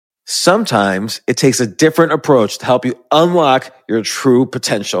Sometimes it takes a different approach to help you unlock your true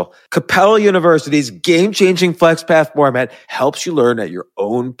potential. Capella University's game-changing FlexPath format helps you learn at your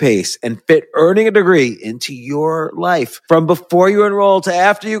own pace and fit earning a degree into your life. From before you enroll to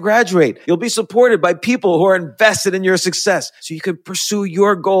after you graduate, you'll be supported by people who are invested in your success so you can pursue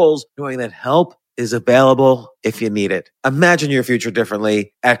your goals knowing that help is available if you need it. Imagine your future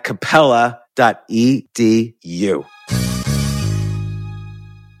differently at capella.edu.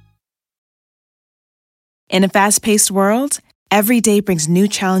 In a fast-paced world, every day brings new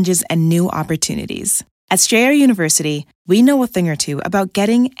challenges and new opportunities. At Strayer University, we know a thing or two about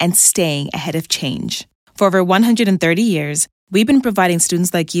getting and staying ahead of change. For over 130 years, we've been providing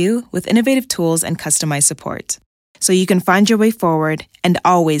students like you with innovative tools and customized support, so you can find your way forward and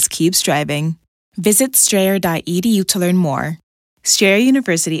always keep striving. Visit strayer.edu to learn more. Strayer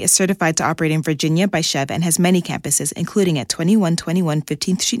University is certified to operate in Virginia by Chev and has many campuses, including at 2121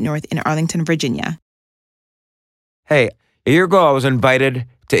 15th Street North in Arlington, Virginia. Hey, a year ago I was invited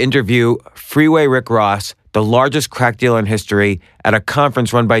to interview Freeway Rick Ross, the largest crack dealer in history, at a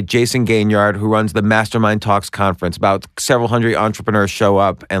conference run by Jason Gaignard, who runs the Mastermind Talks conference. About several hundred entrepreneurs show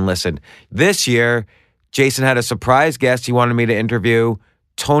up and listen. This year, Jason had a surprise guest he wanted me to interview,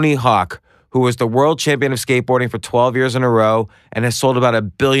 Tony Hawk, who was the world champion of skateboarding for 12 years in a row and has sold about $1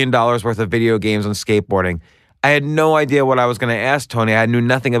 billion worth of video games on skateboarding. I had no idea what I was going to ask Tony. I knew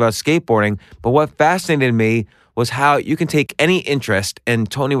nothing about skateboarding, but what fascinated me was how you can take any interest, and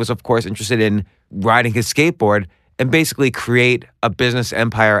Tony was, of course, interested in riding his skateboard, and basically create a business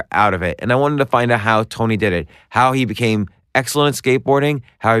empire out of it. And I wanted to find out how Tony did it, how he became excellent at skateboarding,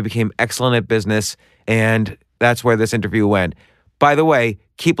 how he became excellent at business, and that's where this interview went. By the way,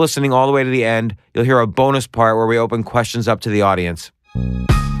 keep listening all the way to the end. You'll hear a bonus part where we open questions up to the audience.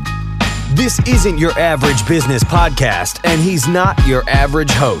 This isn't your average business podcast, and he's not your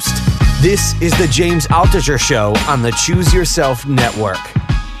average host. This is the James Altucher Show on the Choose Yourself Network.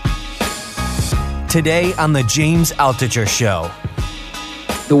 Today on the James Altucher Show.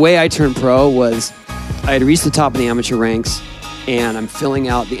 The way I turned pro was I had reached the top of the amateur ranks, and I'm filling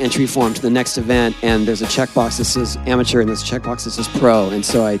out the entry form to the next event, and there's a checkbox that says amateur, and there's a checkbox that says pro, and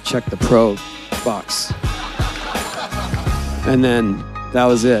so I checked the pro box. And then that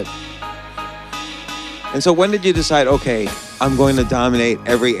was it. And so when did you decide, okay, I'm going to dominate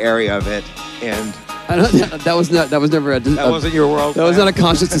every area of it? And that was never that wasn't your world. That was not a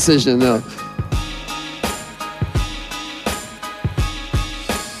conscious decision, no.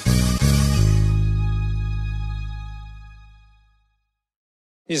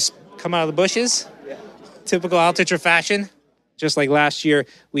 You just come out of the bushes, typical Altucher fashion. Just like last year,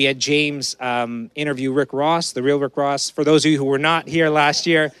 we had James interview Rick Ross, the real Rick Ross. For those of you who were not here last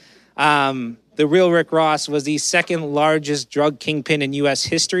year, the real Rick Ross was the second largest drug kingpin in U.S.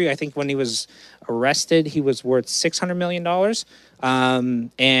 history. I think when he was arrested, he was worth $600 million.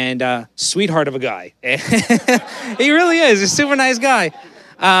 And sweetheart of a guy. He really is. He's a super nice guy.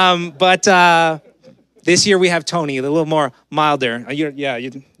 But this year we have Tony, a little more milder. You're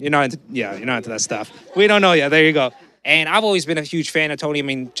not into that stuff. We don't know yet. There you go. And I've always been a huge fan of Tony. I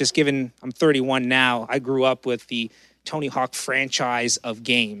mean, just given I'm 31 now, I grew up with the Tony Hawk franchise of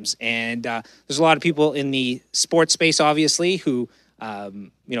games. And there's a lot of people in the sports space, obviously, who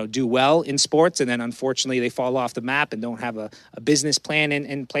do well in sports, and then unfortunately they fall off the map and don't have a business plan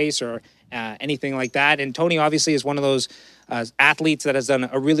in place or anything like that. And Tony obviously is one of those athletes that has done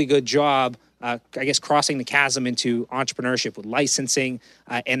a really good job, crossing the chasm into entrepreneurship with licensing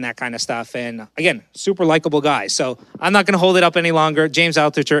and that kind of stuff. And again, super likable guy. So I'm not going to hold it up any longer. James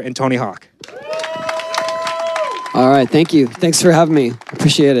Altucher and Tony Hawk. All right, thank you. Thanks for having me.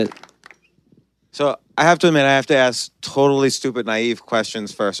 Appreciate it. So I have to admit, I have to ask totally stupid, naive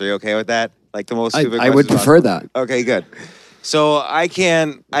questions first. Are you okay with that? Like the most stupid questions? I would prefer that. Okay, good. So I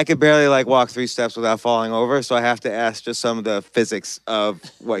could barely walk 3 steps without falling over. So I have to ask just some of the physics of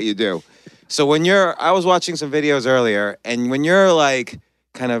what you do. So I was watching some videos earlier, and when you're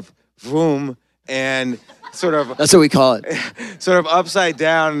kind of vroom and sort of... That's what we call it. Sort of upside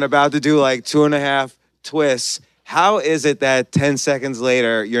down and about to do 2.5 twists, how is it that 10 seconds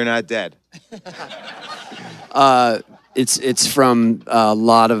later you're not dead? It's from a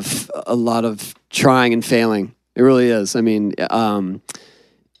lot of trying and failing. It really is. I mean, and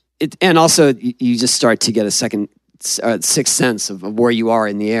also you just start to get a sixth sense of where you are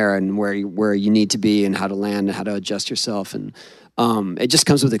in the air and where you need to be and how to land and how to adjust yourself. And it just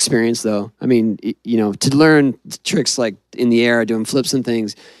comes with experience, though. I mean, to learn tricks like in the air, doing flips and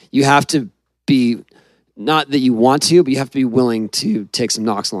things, you have to be, not that you want to, but you have to be willing to take some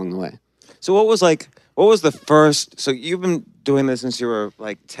knocks along the way. So what was the first, so you've been doing this since you were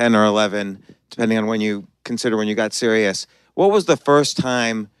like 10 or 11, depending on when you got serious. What was the first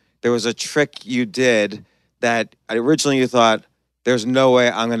time there was a trick you did that originally you thought, there's no way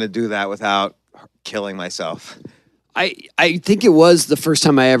I'm going to do that without killing myself? I think it was the first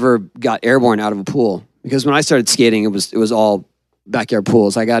time I ever got airborne out of a pool, because when I started skating, it was all backyard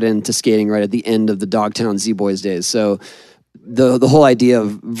pools. I got into skating right at the end of the Dogtown Z-Boys days. So the whole idea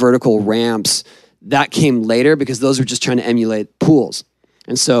of vertical ramps, that came later because those were just trying to emulate pools.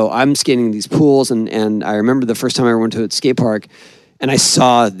 And so I'm skating these pools, and I remember the first time I went to a skate park, and I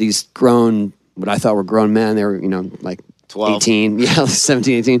saw these what I thought were grown men. They were, like 12. 18,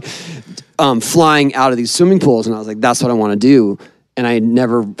 17, 18, flying out of these swimming pools. And I was like, that's what I want to do. And I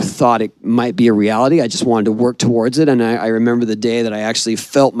never thought it might be a reality. I just wanted to work towards it. And I remember the day that I actually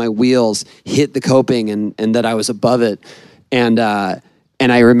felt my wheels hit the coping and that I was above it. And I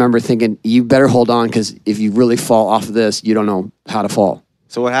remember thinking, you better hold on, because if you really fall off of this, you don't know how to fall.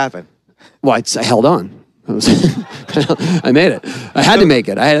 So what happened? Well, I held on. I made it. I had to make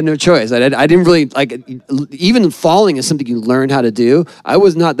it. I had no choice. I didn't really, even falling is something you learn how to do. I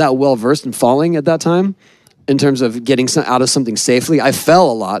was not that well versed in falling at that time in terms of getting out of something safely. I fell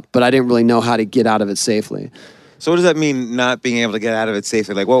a lot, but I didn't really know how to get out of it safely. So what does that mean, not being able to get out of it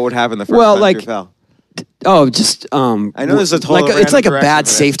safely? Like, what would happen the first time you fell? Oh, just I know there's a total it's like a random bad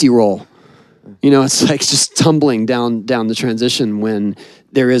direction for safety roll. It's like just tumbling down the transition when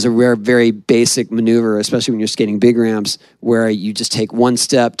there is a very basic maneuver, especially when you're skating big ramps, where you just take one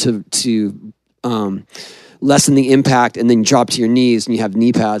step to lessen the impact, and then you drop to your knees, and you have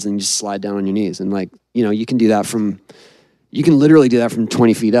knee pads, and you just slide down on your knees, and you can do that you can literally do that from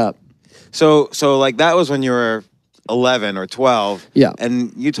 20 feet up. So like that was when you were 11 or 12. Yeah.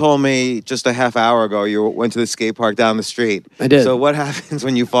 And you told me just a half hour ago you went to the skate park down the street. I did. So what happens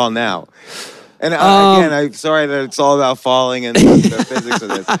when you fall now? And again, I'm sorry that it's all about falling and the physics of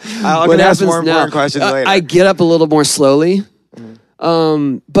this. I can ask more important questions later. I get up a little more slowly.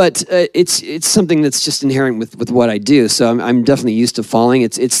 But it's something that's just inherent with what I do. So I'm definitely used to falling.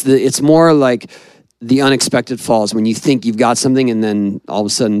 It's more like the unexpected falls, when you think you've got something and then all of a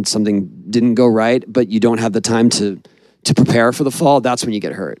sudden something didn't go right, but you don't have the time to prepare for the fall. That's when you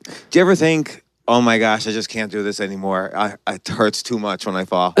get hurt. Do you ever think, oh my gosh, I just can't do this anymore? It hurts too much when I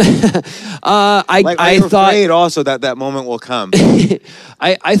fall. I thought afraid also that moment will come.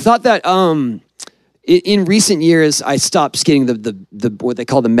 I thought that in recent years I stopped skating the what they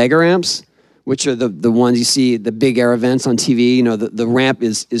call the mega ramps, which are the ones you see, the big air events on TV. The ramp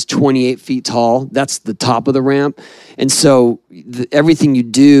is 28 feet tall. That's the top of the ramp. And so everything you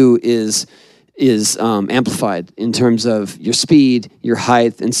do is amplified in terms of your speed, your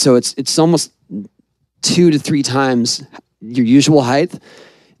height. And so it's almost 2 to 3 times your usual height.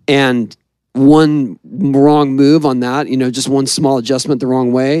 And one wrong move on that, just one small adjustment the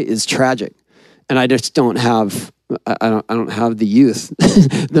wrong way is tragic. And I just don't have the youth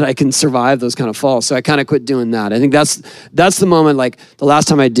that I can survive those kind of falls. So I kind of quit doing that. I think that's the moment, like the last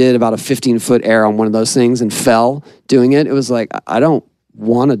time I did about a 15-foot air on one of those things and fell doing it, it was like, I don't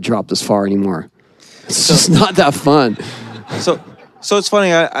want to drop this far anymore. It's just not that fun. So it's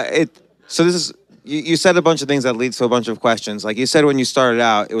funny. So this is, you said a bunch of things that leads to a bunch of questions. Like you said, when you started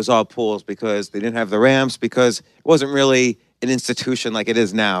out, it was all pools because they didn't have the ramps, because it wasn't really an institution like it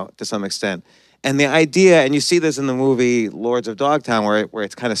is now to some extent. And the idea, and you see this in the movie Lords of Dogtown, where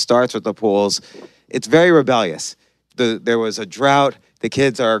it kind of starts with the pools, it's very rebellious. There was a drought. The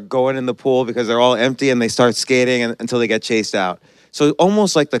kids are going in the pool because they're all empty, and they start skating until they get chased out. So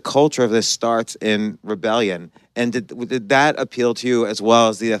almost like the culture of this starts in rebellion. And did that appeal to you as well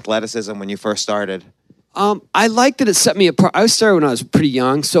as the athleticism when you first started? I like that it set me apart. I started when I was pretty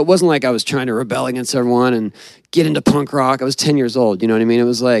young, so it wasn't like I was trying to rebel against everyone and get into punk rock. I was 10 years old, you know what I mean? It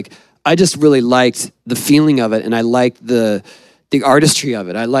was like, I just really liked the feeling of it, and I liked the artistry of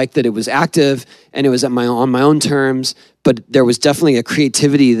it. I liked that it was active and it was on my own terms, but there was definitely a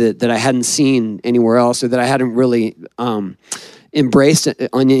creativity that I hadn't seen anywhere else, or that I hadn't really embraced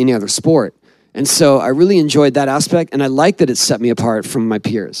on any other sport. And so I really enjoyed that aspect, and I liked that it set me apart from my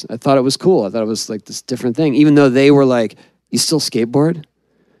peers. I thought it was cool. I thought it was like this different thing, even though they were like, you still skateboard?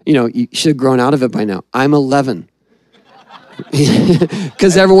 You should have grown out of it by now. I'm 11.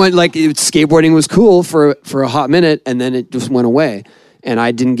 Because everyone, skateboarding was cool for a hot minute, and then it just went away, and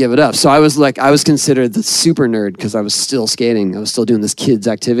I didn't give it up. So I was considered the super nerd because I was still skating. I was still doing this kids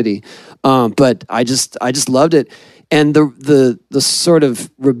activity, but I just loved it, and the sort of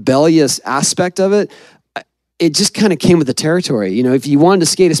rebellious aspect of it. it just kind of came with the territory. You know, if you wanted to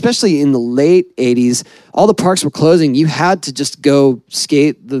skate, especially in the late 80s, all the parks were closing. You had to just go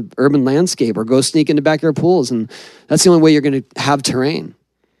skate the urban landscape or go sneak into backyard pools. And that's the only way you're going to have terrain.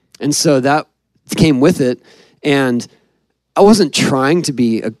 And so that came with it. And I wasn't trying to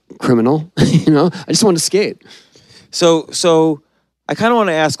be a criminal, you know, I just wanted to skate. So I kind of want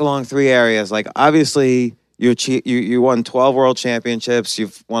to ask along three areas. Like, obviously, you won 12 world championships.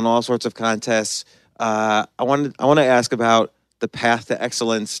 You've won all sorts of contests. I want to ask about the path to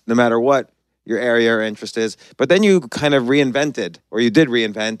excellence, no matter what your area or interest is. But then you kind of reinvented, or you did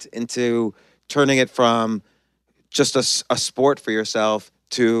reinvent, into turning it from just a sport for yourself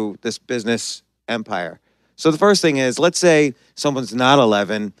to this business empire. So the first thing is, let's say someone's not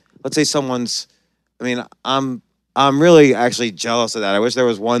 11. Let's say someone's, I mean, I'm really actually jealous of that. I wish there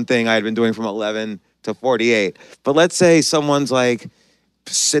was one thing I had been doing from 11 to 48. But let's say someone's like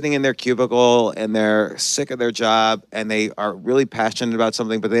sitting in their cubicle and they're sick of their job and they are really passionate about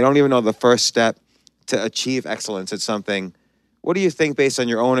something, but they don't even know the first step to achieve excellence at something. What do you think, based on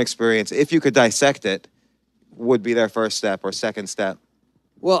your own experience, if you could dissect it, would be their first step or second step?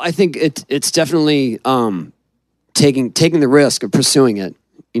 Well, I think it's definitely taking the risk of pursuing it,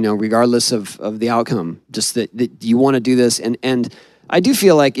 you know, regardless of the outcome. Just that you want to do this, and I do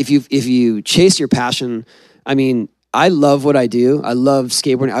feel like if you chase your passion, I mean, I love what I do. I love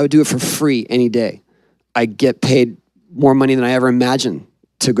skateboarding. I would do it for free any day. I get paid more money than I ever imagined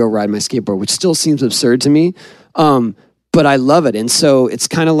to go ride my skateboard, which still seems absurd to me, but I love it. And so it's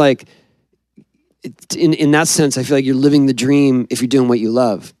kind of like, in that sense, I feel like you're living the dream if you're doing what you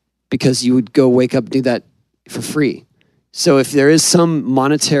love, because you would go wake up and do that for free. So if there is some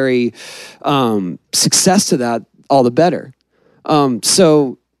monetary success to that, all the better.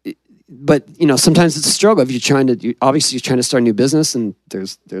 But you know, sometimes it's a struggle. If obviously you're trying to start a new business, and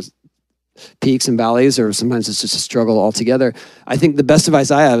there's peaks and valleys, or sometimes it's just a struggle altogether. I think the best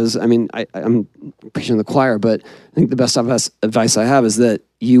advice I have is, I mean, I'm preaching to the choir, but I think the best advice I have is that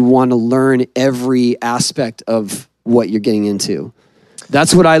you want to learn every aspect of what you're getting into.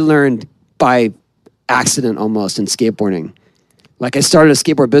 That's what I learned by accident almost in skateboarding. Like, I started a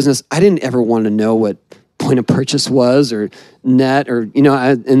skateboard business. I didn't ever want to know what point of purchase was or net, or, you know,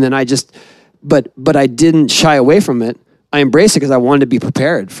 and then I just, but I didn't shy away from it. I embraced it because I wanted to be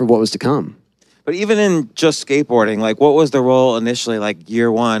prepared for what was to come. But even in just skateboarding, like, what was the role initially, like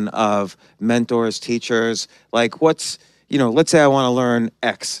year one, of mentors, teachers? Like, what's, you know, let's say I want to learn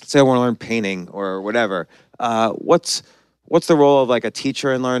X. Let's say I want to learn painting or whatever. What's the role of like a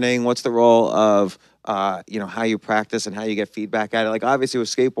teacher in learning? What's the role of, you know, how you practice and how you get feedback at it? Like, obviously with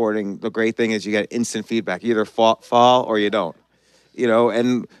skateboarding, the great thing is you get instant feedback. You either fall or you don't, you know,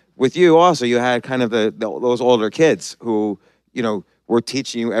 and with you also, you had kind of those older kids who, you know, were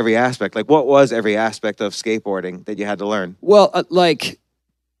teaching you every aspect. Like, what was every aspect of skateboarding that you had to learn? Well, like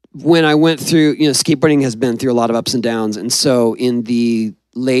when I went through, you know, skateboarding has been through a lot of ups and downs. And so in the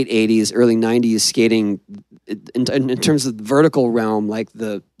late 80s, early 90s, skating, in terms of the vertical realm, like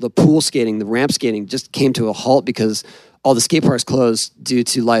the pool skating, the ramp skating, just came to a halt because all the skate parks closed due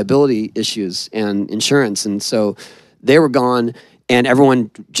to liability issues and insurance. And so they were gone, and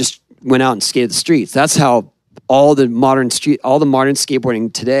everyone just went out and skated the streets. That's how all the modern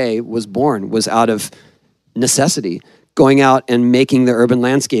skateboarding today was born, was out of necessity. Going out and making the urban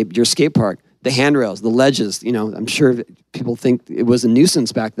landscape your skate park, the handrails, the ledges. You know, I'm sure people think it was a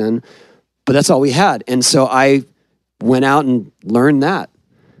nuisance back then, but that's all we had. And so I went out and learned that,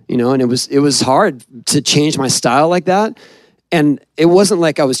 you know, and it was hard to change my style like that. And it wasn't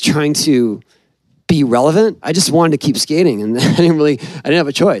like I was trying to be relevant. I just wanted to keep skating, and I didn't have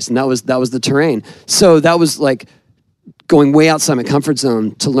a choice. And that was the terrain. So that was like going way outside my comfort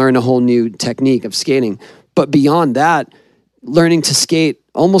zone to learn a whole new technique of skating. But beyond that, learning to skate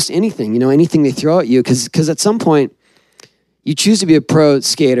almost anything, you know, anything they throw at you. Because at some point, you choose to be a pro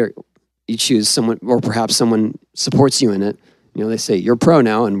skater. You choose someone, or perhaps someone supports you in it. You know, they say, you're a pro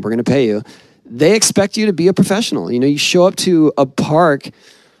now and we're going to pay you. They expect you to be a professional. You know, you show up to a park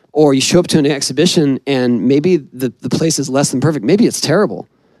or you show up to an exhibition and maybe the place is less than perfect. Maybe it's terrible.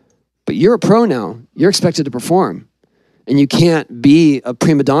 But you're a pro now. You're expected to perform. And you can't be a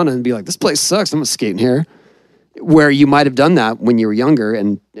prima donna and be like, this place sucks, I'm not skating here. Where you might have done that when you were younger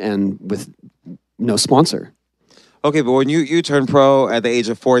and with no sponsor. Okay, but when you turned pro at the age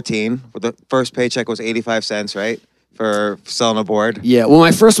of 14, the first paycheck was 85 cents, right? For selling a board? Yeah, well,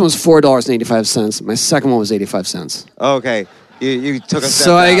 my first one was $4.85. My second one was 85 cents. Okay, you took a step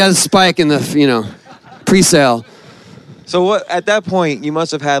So down. I got a spike in the, you know, pre-sale. So what, at that point, you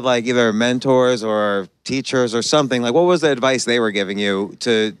must have had like either mentors or teachers or something. Like, what was the advice they were giving you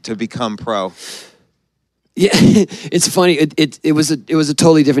to become pro? Yeah, it's funny. It was a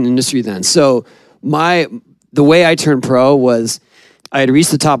totally different industry then. So the way I turned pro was I had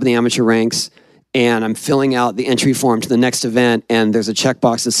reached the top of the amateur ranks, and I'm filling out the entry form to the next event, and there's a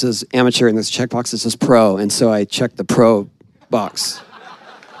checkbox that says amateur, and there's a checkbox that says pro, and so I checked the pro box,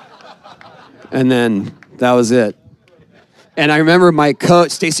 and then that was it. And I remember my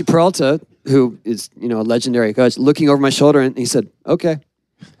coach, Stacy Peralta, who is a legendary coach, looking over my shoulder, and he said, "Okay."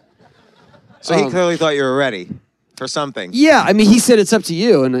 So he clearly thought you were ready for something. Yeah, I mean, he said it's up to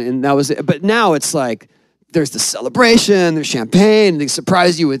you, and that was it. But now it's like there's the celebration, there's champagne, they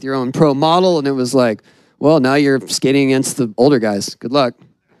surprise you with your own pro model, and it was like, well, now you're skating against the older guys. Good luck.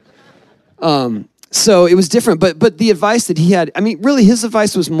 So it was different, but the advice that he had, I mean, really, his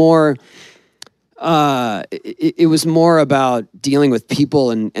advice was more. It was more about dealing with people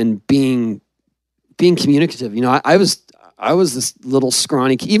and being communicative. I was this little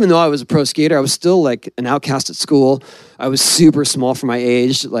scrawny, even though I was a pro skater, I was still like an outcast at school. I was super small for my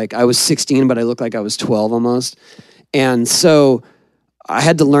age. Like I was 16, but I looked like I was 12 almost. And so I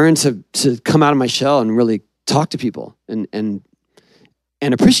had to learn to come out of my shell and really talk to people and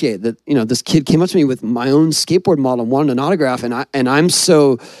appreciate that, this kid came up to me with my own skateboard model and wanted an autograph. And I'm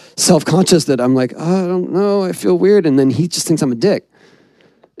so self-conscious that I'm like, oh, I don't know, I feel weird. And then he just thinks I'm a dick.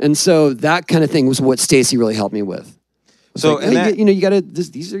 And so that kind of thing was what Stacy really helped me with. So, like, you gotta.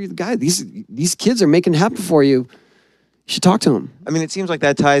 These are the guys. These kids are making it happen for you. You should talk to them. I mean, it seems like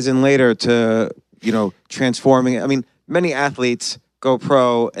that ties in later to transforming. I mean, many athletes go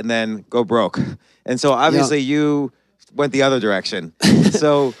pro and then go broke, and so obviously you went the other direction.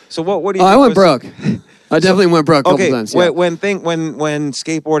 So what do you? I went broke. I definitely went broke a couple times. Yeah. When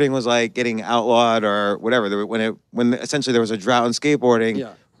skateboarding was like getting outlawed or whatever, when essentially there was a drought in skateboarding.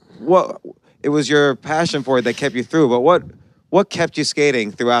 Yeah. What? It was your passion for it that kept you through, but what kept you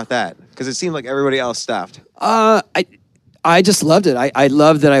skating throughout that? Because it seemed like everybody else stopped. I just loved it. I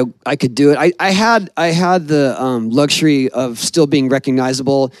loved that I could do it. I had the luxury of still being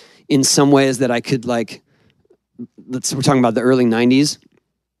recognizable in some ways that I could, like, we're talking about the early 90s.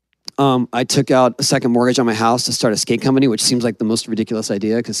 I took out a second mortgage on my house to start a skate company, which seems like the most ridiculous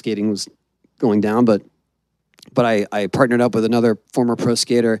idea because skating was going down, but I partnered up with another former pro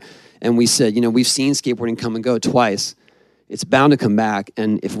skater, and we said, we've seen skateboarding come and go twice. It's bound to come back,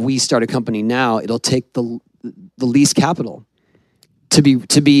 and if we start a company now, it'll take the least capital to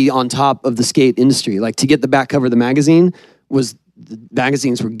be on top of the skate industry. Like, to get the back cover of the magazine, the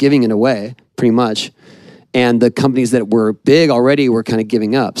magazines were giving it away pretty much, and the companies that were big already were kind of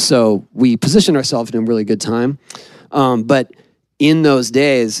giving up. So we positioned ourselves in a really good time. But in those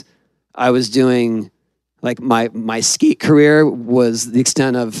days, I was doing, like, my skate career was the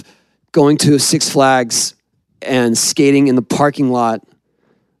extent of going to Six Flags and skating in the parking lot,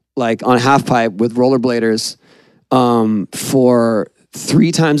 like on a half pipe with rollerbladers, for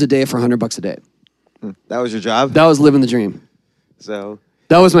 3 times a day for $100 a day. That was your job? That was living the dream. So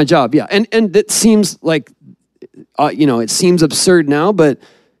that was my job, yeah. And it seems like, it seems absurd now, but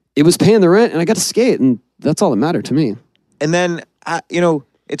it was paying the rent, and I got to skate, and that's all that mattered to me. And then,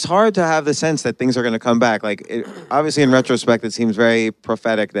 it's hard to have the sense that things are going to come back. Like, obviously, in retrospect, it seems very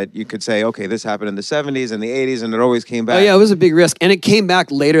prophetic that you could say, okay, this happened in the 70s and the 80s, and it always came back. Oh, yeah, it was a big risk. And it came back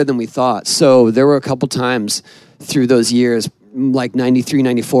later than we thought. So there were a couple times through those years, like 93,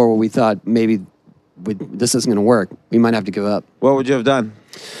 94, where we thought maybe this isn't going to work. We might have to give up. What would you have done?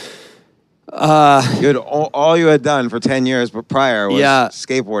 All you had done for 10 years prior was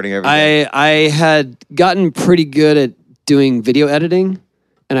skateboarding every day. I had gotten pretty good at doing video editing.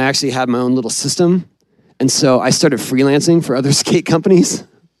 And I actually had my own little system. And so I started freelancing for other skate companies.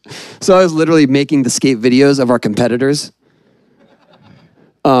 So I was literally making the skate videos of our competitors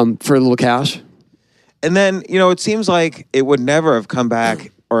for a little cash. And then, it seems like it would never have come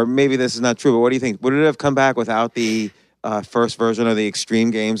back, or maybe this is not true, but what do you think? Would it have come back without the first version of the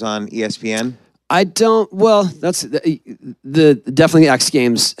Extreme Games on ESPN? That's definitely X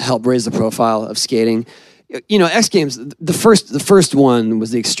Games helped raise the profile of skating. X Games, the first one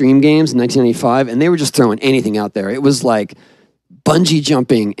was the Extreme Games in 1995, and they were just throwing anything out there. It was like bungee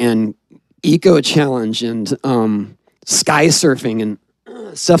jumping and eco challenge and sky surfing and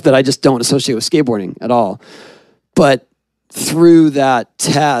stuff that I just don't associate with skateboarding at all. But through that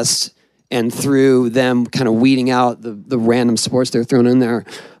test and through them kind of weeding out the random sports they're throwing in there,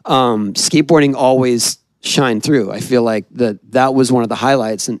 skateboarding always shined through. I feel like that was one of the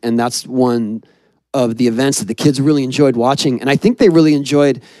highlights, and that's one of the events that the kids really enjoyed watching. And I think they really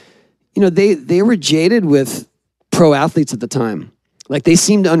enjoyed, they were jaded with pro athletes at the time. Like, they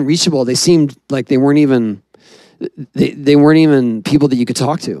seemed unreachable. They seemed like they weren't even people that you could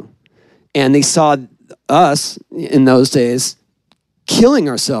talk to. And they saw us in those days killing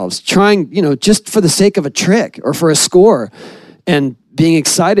ourselves, trying, just for the sake of a trick or for a score, and being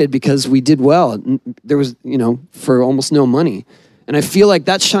excited because we did well. There was, for almost no money. And I feel like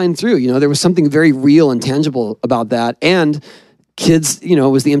that shined through. There was something very real and tangible about that. And kids, it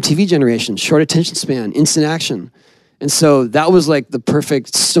was the MTV generation, short attention span, instant action. And so that was like the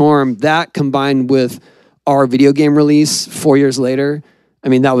perfect storm. That combined with our video game release 4 years later, I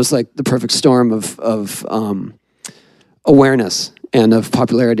mean, that was like the perfect storm of awareness and of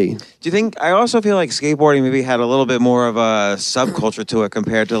popularity. Do you think, I also feel like skateboarding maybe had a little bit more of a subculture to it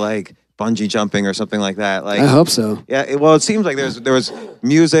compared to like bungee jumping or something like that? Like, I hope so. Yeah, it seems like there was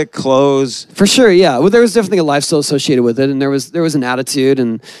music, clothes. For sure, yeah. Well, there was definitely a lifestyle associated with it, and there was an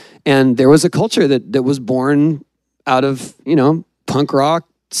attitude, and there was a culture that was born out of, punk rock,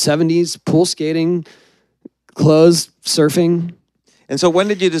 70s, pool skating, clothes, surfing. And so when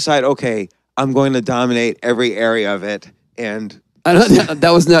did you decide, okay, I'm going to dominate every area of it? And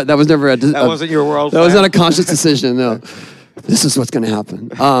that was never that wasn't your world. That was not a conscious decision. No, this is what's going to happen.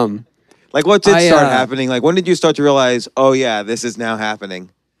 Like, what did start happening? Like, when did you start to realize, oh yeah, this is now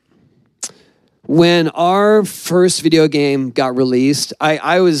happening? When our first video game got released,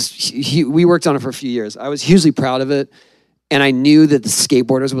 we worked on it for a few years. I was hugely proud of it, and I knew that the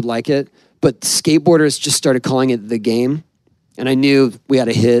skateboarders would like it. But skateboarders just started calling it the game, and I knew we had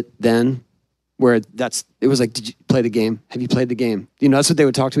a hit then. Where it was like, did you play the game? Have you played the game? That's what they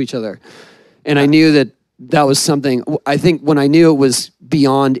would talk to each other. And I knew that was something, I think when I knew it was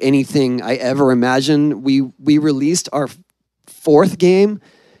beyond anything I ever imagined, we released our fourth game,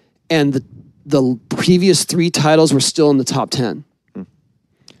 and the previous three titles were still in the top 10.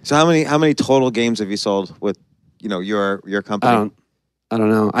 So how many total games have you sold with, your company? I don't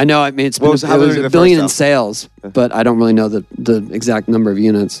know. I know, it was a billion in sales, but I don't really know the exact number of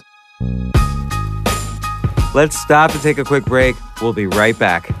units. Let's stop to take a quick break. We'll be right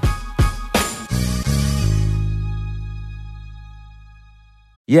back.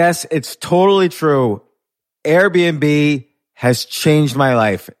 Yes, it's totally true. Airbnb has changed my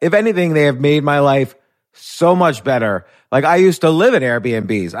life. If anything, they have made my life so much better. Like, I used to live in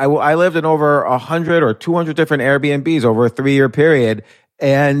Airbnbs. I lived in over 100 or 200 different Airbnbs over a 3-year period,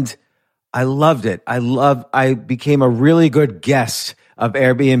 and I loved it. I became a really good guest of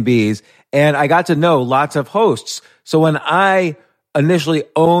Airbnbs, and I got to know lots of hosts. So when I initially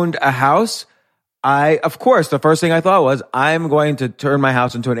owned a house, of course, the first thing I thought was, I'm going to turn my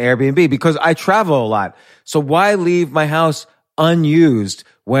house into an Airbnb because I travel a lot. So why leave my house unused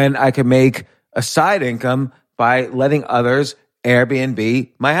when I can make a side income by letting others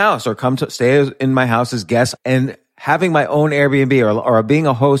Airbnb my house or come to stay in my house as guests? And having my own Airbnb or being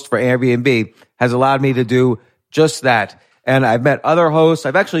a host for Airbnb has allowed me to do just that. And I've met other hosts.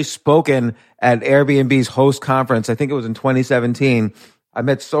 I've actually spoken at Airbnb's host conference. I think it was in 2017. I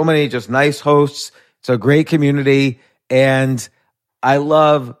met so many just nice hosts. It's a great community. And I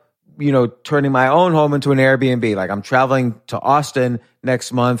love, turning my own home into an Airbnb. Like, I'm traveling to Austin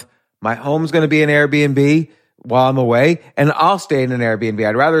next month. My home's going to be an Airbnb while I'm away, and I'll stay in an Airbnb.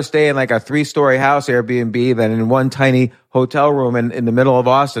 I'd rather stay in like a 3-story house Airbnb than in one tiny hotel room in the middle of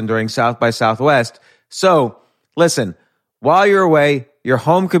Austin during South by Southwest. So listen, while you're away, your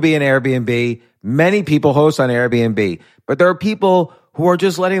home could be an Airbnb. Many people host on Airbnb, but there are people who are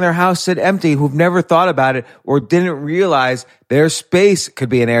just letting their house sit empty, who've never thought about it or didn't realize their space could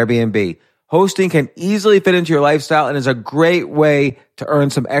be an Airbnb. Hosting can easily fit into your lifestyle and is a great way to earn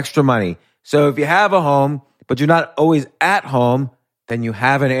some extra money. So if you have a home, but you're not always at home, then you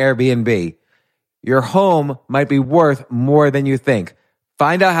have an Airbnb. Your home might be worth more than you think.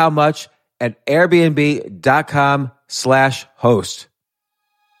 Find out how much at airbnb.com/host.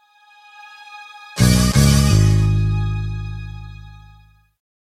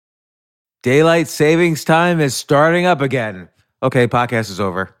 Daylight savings time is starting up again. Okay, podcast is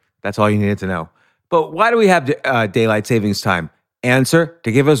over. That's all you needed to know. But why do we have daylight savings time? Answer: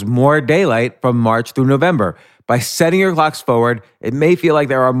 to give us more daylight from March through November. By setting your clocks forward, it may feel like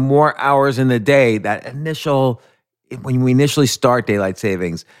there are more hours in the day when we initially start daylight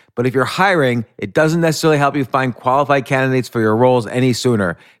savings. But if you're hiring, it doesn't necessarily help you find qualified candidates for your roles any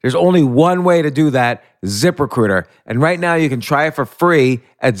sooner. There's only one way to do that: ZipRecruiter. And right now you can try it for free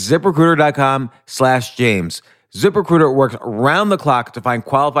at ZipRecruiter.com/James. ZipRecruiter works around the clock to find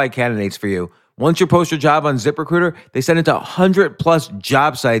qualified candidates for you. Once you post your job on ZipRecruiter, they send it to 100+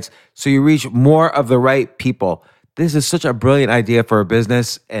 job sites so you reach more of the right people. This is such a brilliant idea for a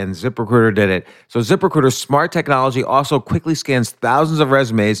business, and ZipRecruiter did it. So ZipRecruiter's smart technology also quickly scans thousands of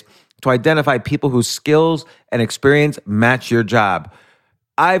resumes to identify people whose skills and experience match your job.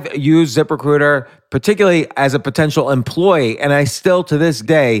 I've used ZipRecruiter, particularly as a potential employee, and I still to this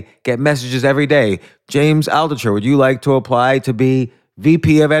day get messages every day. James Altucher, would you like to apply to be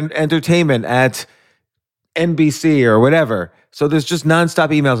VP of Entertainment at NBC or whatever? So there's just nonstop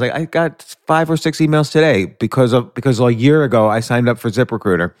emails. Like I got 5 or 6 emails today because a year ago I signed up for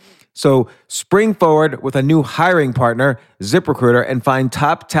ZipRecruiter. So spring forward with a new hiring partner, ZipRecruiter, and find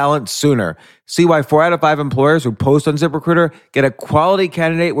top talent sooner. See why 4 out of 5 employers who post on ZipRecruiter get a quality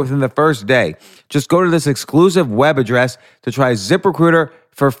candidate within the first day. Just go to this exclusive web address to try ZipRecruiter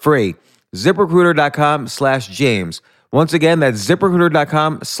for free. ZipRecruiter.com/James. Once again, that's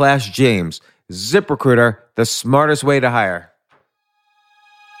ZipRecruiter.com/James. ZipRecruiter, the smartest way to hire.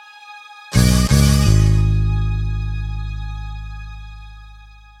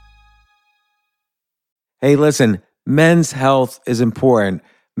 Hey, listen, men's health is important.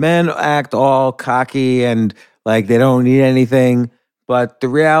 Men act all cocky and like they don't need anything. But the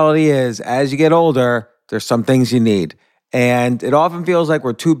reality is, as you get older, there's some things you need. And it often feels like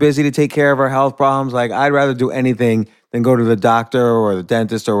we're too busy to take care of our health problems. Like I'd rather do anything than go to the doctor or the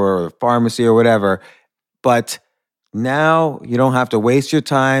dentist or the pharmacy or whatever. But now you don't have to waste your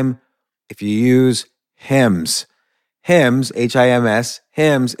time if you use Hims. Hims, H-I-M-S,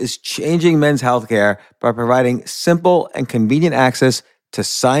 Hims is changing men's healthcare by providing simple and convenient access to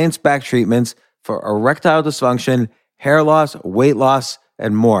science-backed treatments for erectile dysfunction, hair loss, weight loss,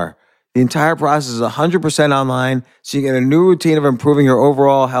 and more. The entire process is 100% online, so you get a new routine of improving your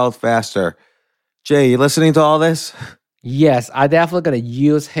overall health faster. Jay, you listening to all this? Yes, I definitely gonna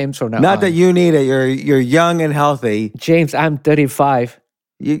use Hims from now on. Not that you need it. You're young and healthy. James, I'm 35.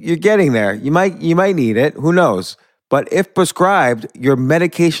 You're getting there. You might need it. Who knows? But if prescribed, your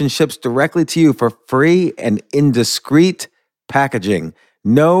medication ships directly to you for free and in discreet packaging.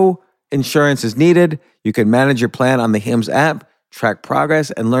 No insurance is needed. You can manage your plan on the Hims app, track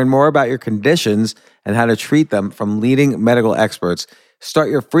progress, and learn more about your conditions and how to treat them from leading medical experts. Start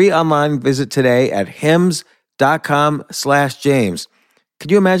your free online visit today at hims.com/James. Could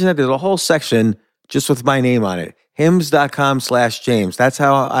you imagine that there's a whole section just with my name on it? Hims.com/James. That's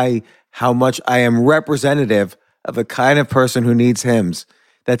how much I am representative of the kind of person who needs Hims.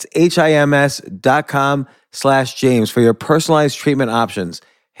 That's HIMS.com/James for your personalized treatment options.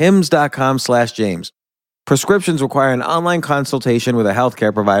 Hims.com/James. Prescriptions require an online consultation with a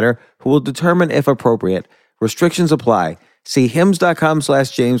healthcare provider who will determine if appropriate. Restrictions apply. See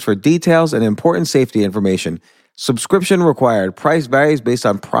Hims.com/James for details and important safety information. Subscription required. Price varies based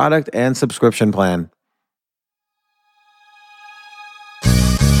on product and subscription plan.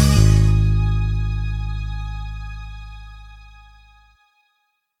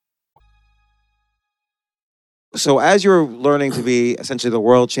 So as you're learning to be essentially the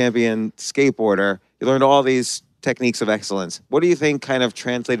world champion skateboarder, you learned all these techniques of excellence. What do you think kind of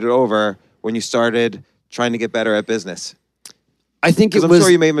translated over when you started trying to get better at business? I think it I'm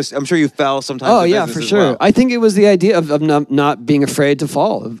was. I'm sure you fell sometimes. Oh in yeah, business for as sure. well. I think it was the idea of not being afraid to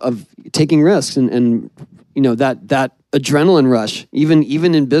fall, of taking risks, and you know that adrenaline rush,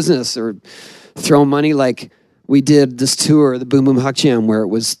 even in business or throwing money. Like we did this tour, the Boom Boom Huck Jam, where it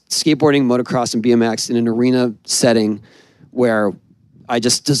was skateboarding, motocross, and BMX in an arena setting, where I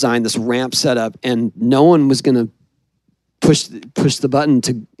just designed this ramp setup, and no one was going to push the button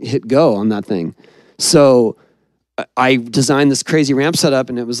to hit go on that thing. So I designed this crazy ramp setup,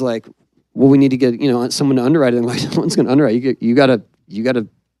 and it was like, well, we need to get someone to underwrite it. I'm like, no one's going to underwrite. You gotta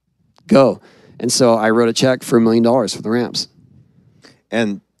go. And so I wrote a check for $1 million for the ramps.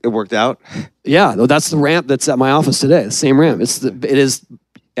 And it worked out. Yeah, that's the ramp that's at my office today. The same ramp. It is.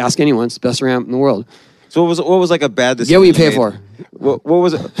 Ask anyone. It's the best ramp in the world. So what was like a bad decision? Get what you pay for.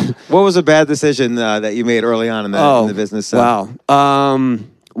 What was a bad decision that you made early on in the business? Wow.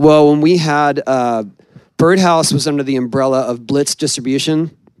 Well, when we had Birdhouse was under the umbrella of Blitz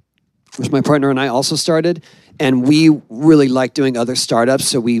Distribution, which my partner and I also started, and we really liked doing other startups.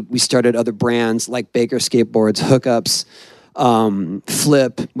 So we started other brands like Baker Skateboards, Hookups,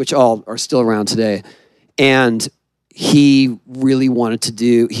 Flip, which all are still around today. And he really wanted to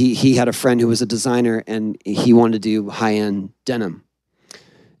do, he had a friend who was a designer, and he wanted to do high-end denim.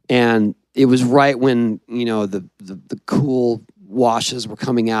 And it was right when, the cool washes were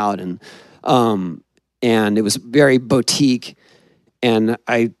coming out, and it was very boutique. And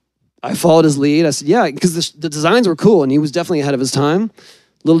I followed his lead. I said, yeah, because the designs were cool, and he was definitely ahead of his time.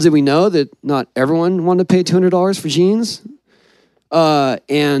 Little did we know that not everyone wanted to pay $200 for jeans.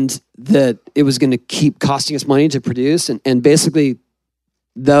 And that it was going to keep costing us money to produce. And basically,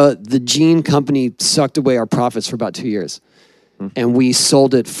 the jean company sucked away our profits for about 2 years. And we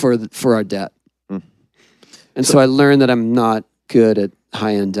sold it for our debt. And so I learned that I'm not good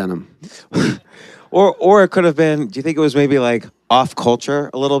high-end denim. Or it could have been, do you think it was maybe like off culture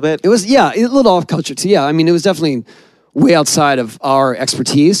a little bit? It was, a little off culture too. Yeah, I mean, it was definitely way outside of our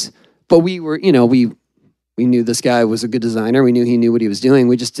expertise, but we were, we knew this guy was a good designer. We knew he knew what he was doing.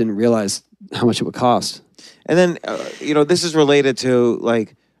 We just didn't realize how much it would cost. And then, this is related to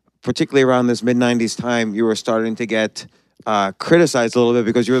like, particularly around this mid-90s time, you were starting to get criticized a little bit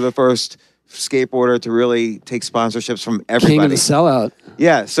because you were the first skateboarder to really take sponsorships from everybody. King of the sellout.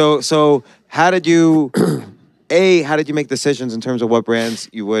 Yeah. So how did you, A, how did you make decisions in terms of what brands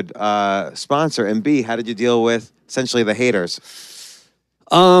you would sponsor? And B, how did you deal with essentially the haters?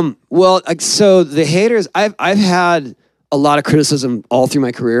 Well, so the haters, I've had a lot of criticism all through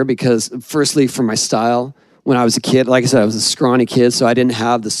my career because firstly for my style. When I was a kid, like I said, I was a scrawny kid, so I didn't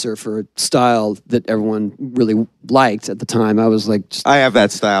have the surfer style that everyone really liked at the time. I was like... I have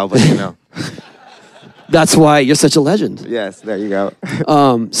that style, but That's why you're such a legend. Yes, there you go.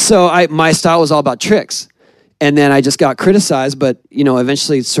 So my style was all about tricks. And then I just got criticized, but,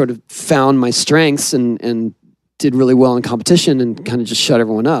 eventually sort of found my strengths and did really well in competition and kind of just shut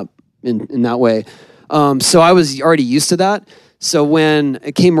everyone up in that way. So I was already used to that. So when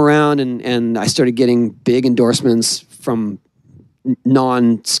it came around and I started getting big endorsements from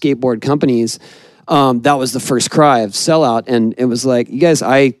non-skateboard companies, that was the first cry of sellout. And it was like, you guys,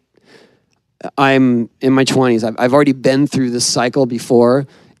 I'm in my 20s. I've already been through this cycle before.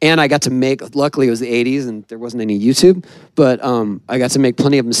 And I got to luckily it was the 80s and there wasn't any YouTube, but I got to make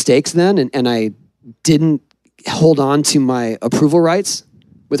plenty of mistakes then. And I didn't hold on to my approval rights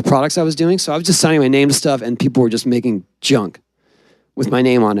with products I was doing. So I was just signing my name to stuff and people were just making junk with my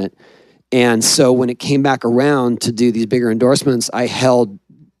name on it. And so when it came back around to do these bigger endorsements, I held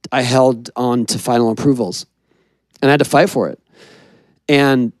on to final approvals and I had to fight for it.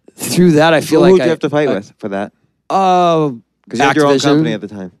 And through that, I feel like who did you have to fight with for that? Because you had your own company at the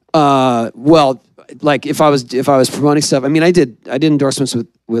time. Well, like if I was promoting stuff, I mean, I did endorsements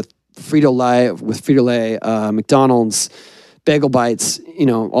with Frito-Lay, McDonald's, Bagel Bites,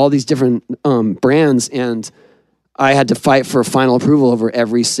 all these different brands, and I had to fight for final approval over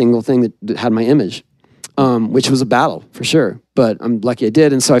every single thing that had my image, which was a battle for sure. But I'm lucky I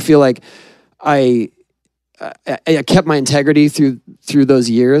did, and so I feel like I kept my integrity through those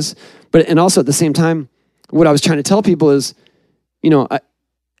years. And also at the same time, what I was trying to tell people is,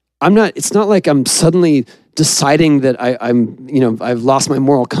 I'm not. It's not like I'm suddenly deciding that I've lost my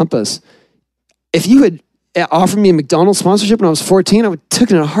moral compass. If you had offered me a McDonald's sponsorship when I was 14, I would have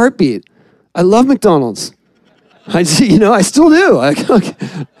taken it in a heartbeat. I love McDonald's. I still do. I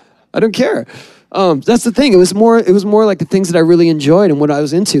don't care. That's the thing. It was more like the things that I really enjoyed and what I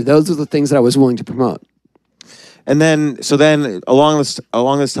was into. Those were the things that I was willing to promote. And then along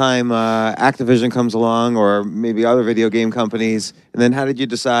this time, Activision comes along, or maybe other video game companies. And then how did you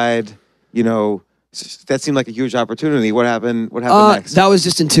decide? That seemed like a huge opportunity. What happened? What happened next? That was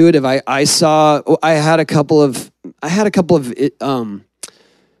just intuitive. I had a couple of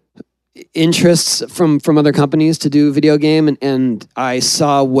interests from other companies to do video game, and I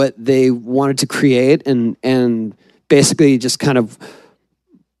saw what they wanted to create, and basically just kind of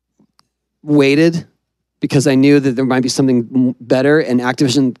waited because I knew that there might be something better. And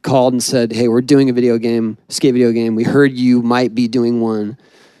Activision called and said, "Hey, we're doing a skate video game. We heard you might be doing one,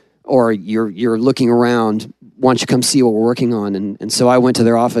 or you're looking around. Why don't you come see what we're working on?" And so I went to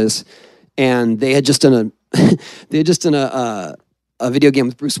their office, and they had just done a video game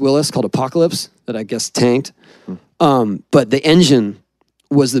with Bruce Willis called Apocalypse that I guess tanked. But the engine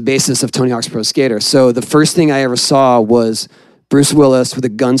was the basis of Tony Hawk's Pro Skater. So the first thing I ever saw was Bruce Willis with a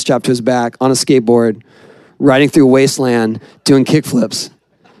gun strapped to his back on a skateboard, riding through a wasteland, doing kickflips.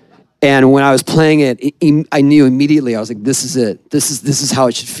 And when I was playing it, I knew immediately, I was like, this is it. This is how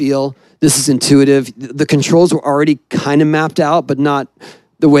it should feel. This is intuitive. The controls were already kind of mapped out, but not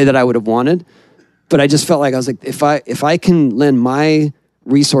the way that I would have wanted. But I just felt like, I was like, if I can lend my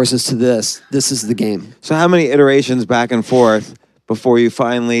resources to this is the game. So how many iterations back and forth before you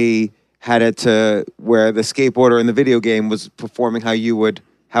finally had it to where the skateboarder in the video game was performing how you would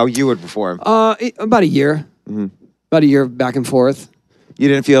perform? About a year. Mm-hmm. About a year back and forth. You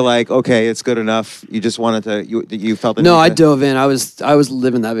didn't feel like, okay, it's good enough. You just wanted to. You felt the No, I dove in. I was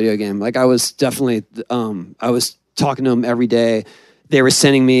living that video game. Like I was definitely. I was talking to them every day. They were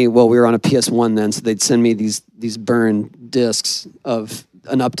sending me. Well, we were on a PS1 then, so they'd send me these burned discs of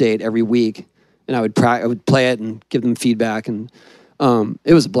an update every week, and I would play it and give them feedback, and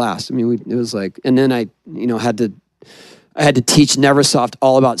it was a blast. I mean, it was like, and then I had to teach Neversoft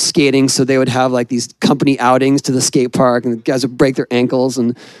all about skating, so they would have like these company outings to the skate park, and the guys would break their ankles,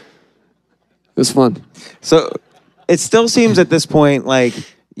 and it was fun. So it still seems at this point like,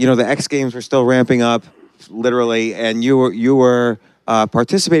 the X Games were still ramping up, literally, and you were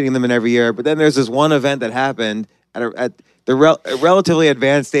participating in them in every year. But then there's this one event that happened at the relatively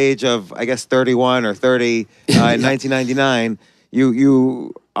advanced age of, I guess, 31 or 30 in 1999.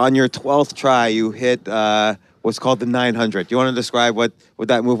 You on your 12th try, you hit what's called the 900. Do you want to describe what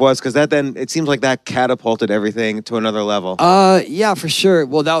that move was? Because it seems like that catapulted everything to another level. Yeah, for sure.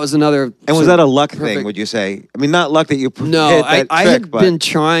 Well, that was another. And was that a luck thing, would you say? I mean, not luck that you hit that I trick, had been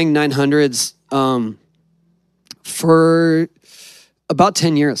trying 900s for about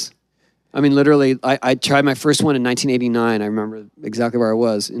 10 years. I mean, literally, I tried my first one in 1989. I remember exactly where I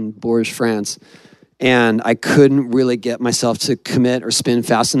was, in Bourges, France. And I couldn't really get myself to commit or spin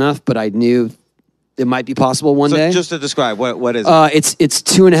fast enough, but I knew it might be possible one day. Just to describe, what is it? It's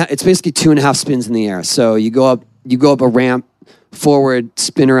 2.5. It's basically 2.5 spins in the air. So you go up a ramp, forward,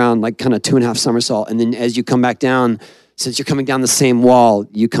 spin around like kind of 2.5 somersault, and then as you come back down, since you're coming down the same wall,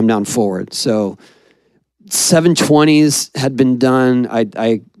 you come down forward. So 720s had been done.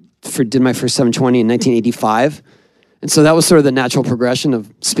 I did my first 720 in 1985, and so that was sort of the natural progression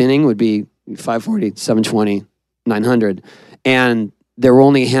of spinning would be 540, 720, 900, and there were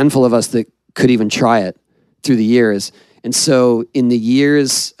only a handful of us that could even try it through the years. And so in the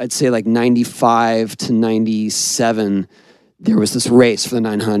years, I'd say like 95 to 97, there was this race for the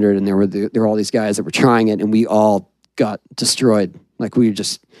 900, and there were all these guys that were trying it, and we all got destroyed. Like we were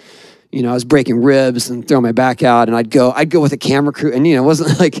just, I was breaking ribs and throwing my back out, and I'd go with a camera crew, and it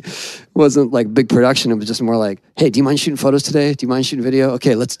wasn't like big production. It was just more like, hey, do you mind shooting photos today? Do you mind shooting video?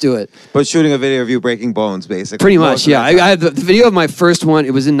 Okay, let's do it. But shooting a video of you breaking bones, basically. Pretty much, yeah. I had the video of my first one.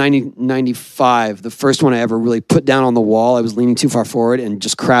 It was in 1995. The first one I ever really put down on the wall. I was leaning too far forward and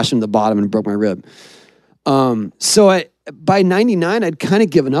just crashed into the bottom and broke my rib. So by 99, I'd kind of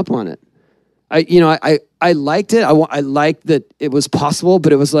given up on it. I liked it. I liked that it was possible,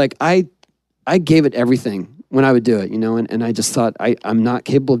 but it was like I gave it everything when I would do it, and I just thought I'm not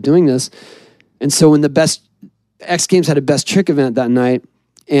capable of doing this. And so when the best X Games had a best trick event that night,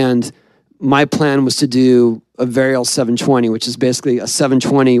 and my plan was to do a varial 720, which is basically a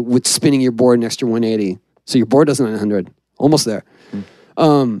 720 with spinning your board an extra 180. So your board does 900, almost there.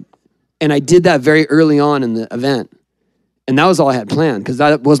 And I did that very early on in the event. And that was all I had planned, because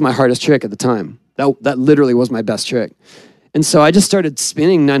that was my hardest trick at the time. That literally was my best trick. And so I just started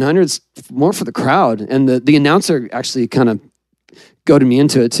spinning 900s more for the crowd. And the announcer actually kind of goaded me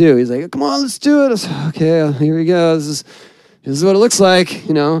into it too. He's like, come on, let's do it. I was like, okay, here we go. This is what it looks like,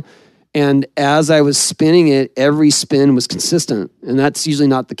 And as I was spinning it, every spin was consistent. And that's usually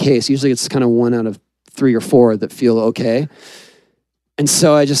not the case. Usually it's kind of 1 out of 3 or 4 that feel okay. And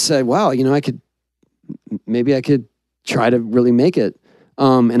so I just said, wow, maybe I could try to really make it.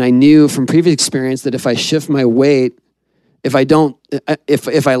 And I knew from previous experience that if I shift my weight, if I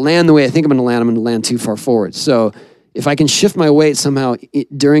land the way I think I'm going to land too far forward. So if I can shift my weight somehow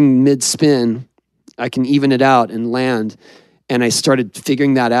during mid spin, I can even it out and land. And I started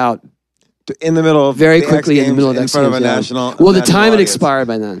figuring that out in the middle of very quickly in the middle of in front of a national. Well, the time had expired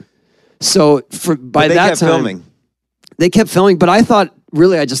by then. So by that time, they kept filming. But I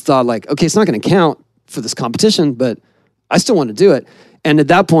just thought like, okay, it's not going to count for this competition, but I still want to do it. And at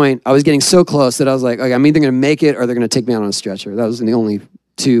that point, I was getting so close that I was like, okay, I'm either going to make it or they're going to take me out on a stretcher. That was the only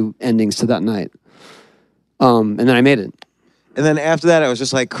 2 endings to that night. And then I made it. And then after that, it was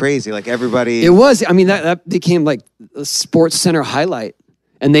just like crazy. Like everybody... It was. I mean, that became like a Sports Center highlight.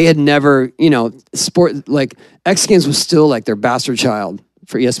 And they had never, like X Games was still like their bastard child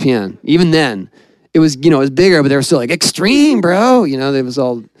for ESPN. Even then, it was, it was bigger, but they were still like, extreme, bro. It was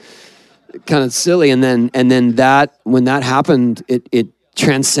all kind of silly. And then when that happened, it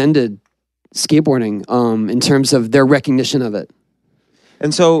transcended skateboarding in terms of their recognition of it.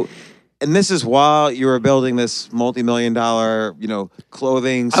 And so, and this is while you were building this multi-million-dollar,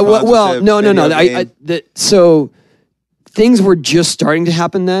 clothing sponsorship. No. So things were just starting to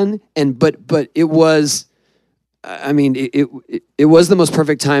happen then, but it was. I mean, it was the most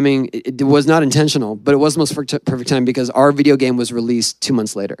perfect timing. It was not intentional, but it was the most perfect time because our video game was released 2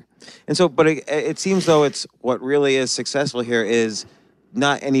 months later. And so, but it seems though it's what really is successful here is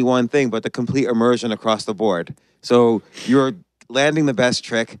not any one thing, but the complete immersion across the board. So you're landing the best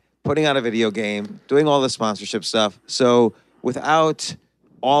trick, putting out a video game, doing all the sponsorship stuff. So without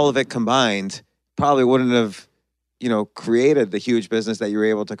all of it combined, probably wouldn't have, created the huge business that you were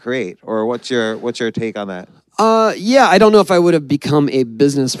able to create. Or what's your take on that? Yeah, I don't know if I would have become a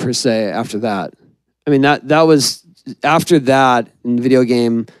business per se after that. I mean, that was after that in the video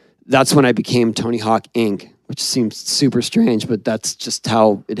game. That's when I became Tony Hawk Inc., which seems super strange, but that's just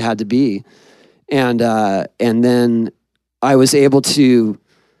how it had to be. and then I was able to.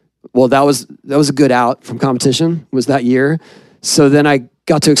 Well, that was a good out from competition. Was that year, so then I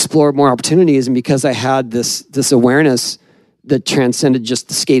got to explore more opportunities, and because I had this awareness that transcended just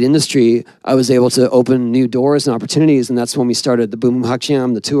the skate industry, I was able to open new doors and opportunities, and that's when we started the Boom Boom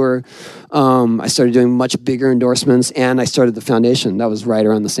Hakchiam, the tour. I started doing much bigger endorsements, and I started the foundation. That was right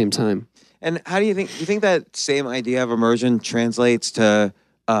around the same time. And how do you think that same idea of immersion translates to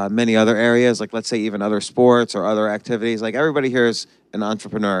many other areas, like let's say even other sports or other activities? Like everybody here is an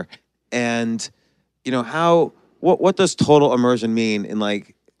entrepreneur, and what does total immersion mean? In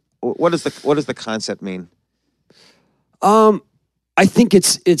like, what does the concept mean? I think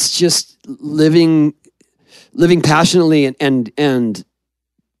it's just living passionately and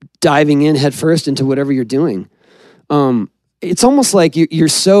diving in head first into whatever you're doing. It's almost like you're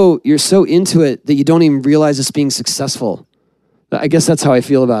so into it that you don't even realize it's being successful. I guess that's how I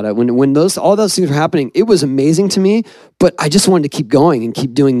feel about it. When all those things were happening, it was amazing to me, but I just wanted to keep going and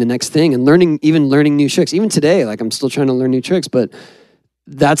keep doing the next thing and learning new tricks. Even today, like I'm still trying to learn new tricks, but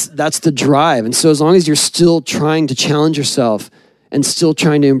that's the drive. And so as long as you're still trying to challenge yourself and still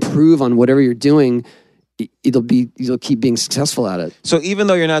trying to improve on whatever you're doing, you'll keep being successful at it. So even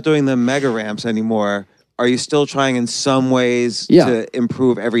though you're not doing the mega ramps anymore, are you still trying in some ways to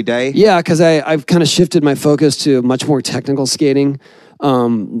improve every day? Yeah, because I've kind of shifted my focus to much more technical skating,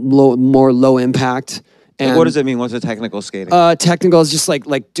 more low impact. And what does it mean? What's the technical skating? Technical is just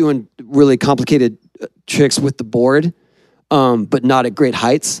like doing really complicated tricks with the board, but not at great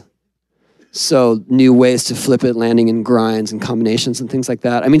heights. So new ways to flip it, landing in grinds and combinations and things like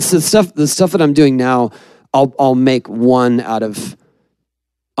that. I mean, so the stuff that I'm doing now, I'll make 1 out of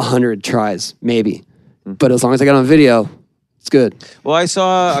 100 tries, maybe. But as long as I got on video, it's good. Well, I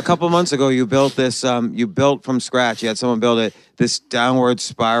saw a couple months ago you built this. You built from scratch. You had someone build it. This downward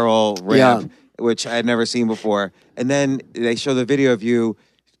spiral ramp, which I had never seen before. And then they show the video of you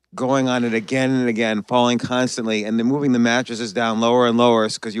going on it again and again, falling constantly, and then moving the mattresses down lower and lower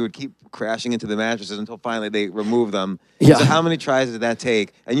because you would keep crashing into the mattresses until finally they removed them. Yeah. So how many tries did that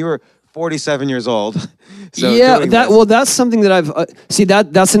take? And you were 47 years old. So that's something that I've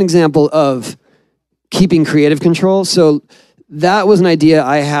that's an example of keeping creative control. So that was an idea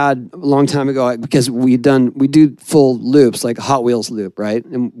I had a long time ago because we do full loops, like a Hot Wheels loop, right?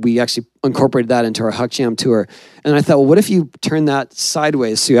 And we actually incorporated that into our Hakchiam tour. And I thought, well, what if you turn that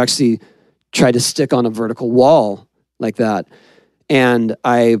sideways so you actually try to stick on a vertical wall like that? And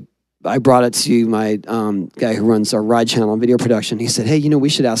I brought it to my guy who runs our Ride channel video production. He said, hey, we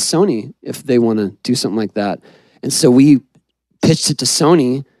should ask Sony if they want to do something like that. And so we pitched it to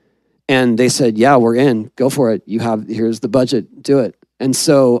Sony. And they said, yeah, we're in. Go for it. Here's the budget. Do it. And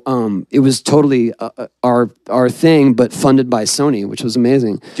so it was totally our thing, but funded by Sony, which was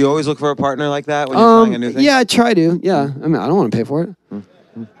amazing. Do you always look for a partner like that when you're trying a new thing? Yeah, I try to. Yeah. I mean, I don't want to pay for it.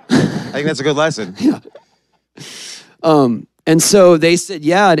 I think that's a good lesson. Yeah. And so they said,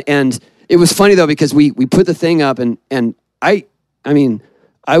 yeah. And it was funny, though, because we put the thing up and I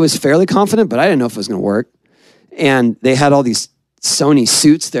was fairly confident, but I didn't know if it was going to work. And they had all these Sony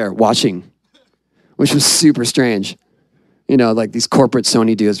suits there watching, which was super strange. Like these corporate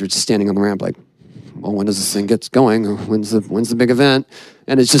Sony dudes were just standing on the ramp like, well, when does this thing get going? Or when's the big event?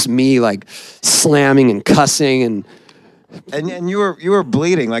 And it's just me like slamming and cussing and you were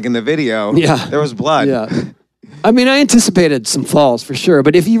bleeding like in the video. Yeah. There was blood. Yeah. I mean, I anticipated some falls for sure,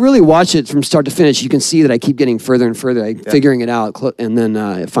 but if you really watch it from start to finish, you can see that I keep getting further and further, figuring it out, and then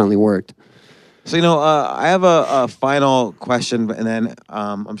it finally worked. So, I have a final question, and then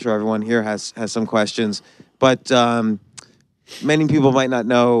I'm sure everyone here has some questions. But many people might not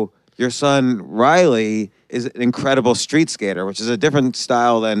know your son, Riley, is an incredible street skater, which is a different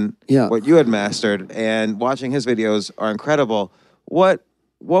style than what you had mastered. And watching his videos are incredible. What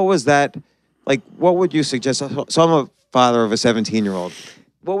was that? Like, what would you suggest? So I'm a father of a 17-year-old.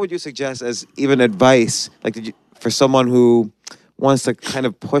 What would you suggest as even advice, for someone who wants to kind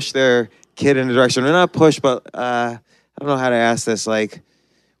of push their kid in a direction, or not push, but I don't know how to ask this. Like,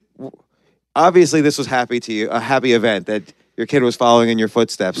 obviously, this was a happy event that your kid was following in your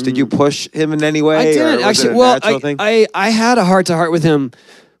footsteps. Did you push him in any way? I didn't actually. Well, I had a heart-to-heart with him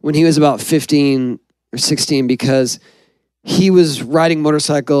when he was about 15 or 16 because he was riding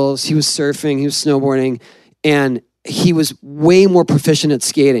motorcycles, he was surfing, he was snowboarding, and he was way more proficient at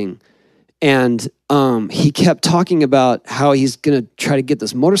skating. And he kept talking about how he's going to try to get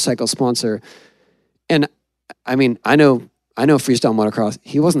this motorcycle sponsor. And I mean, I know freestyle motocross.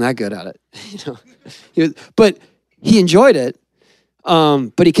 He wasn't that good at it, but he enjoyed it.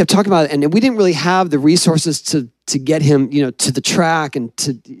 But he kept talking about it, and we didn't really have the resources to get him, to the track and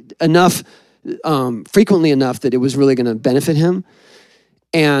to enough frequently enough that it was really going to benefit him.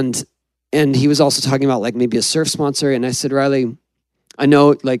 And he was also talking about like maybe a surf sponsor. And I said, Riley, I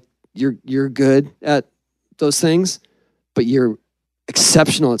know like you're good at those things, but you're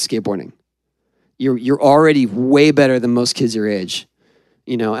exceptional at skateboarding. You're already way better than most kids your age,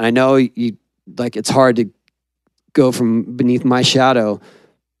 you know. And I know you like it's hard to go from beneath my shadow,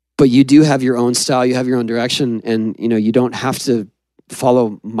 but you do have your own style, you have your own direction, and you know you don't have to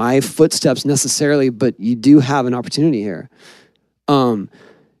follow my footsteps necessarily, but you do have an opportunity here. And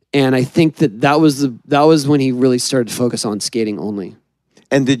I think that was when he really started to focus on skating only.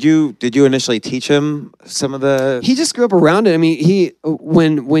 And did you initially teach him some of the? He just grew up around it. I mean,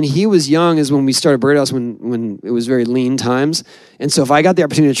 when he was young is when we started Birdhouse when it was very lean times. And so if I got the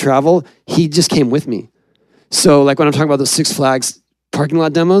opportunity to travel, he just came with me. So like when I'm talking about those Six Flags parking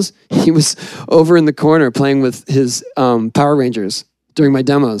lot demos, he was over in the corner playing with his Power Rangers during my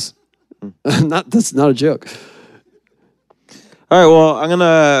demos. That's not a joke. All right, well, I'm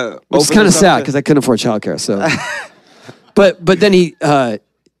gonna. Which is kind of sad because I couldn't afford childcare. So, but then he,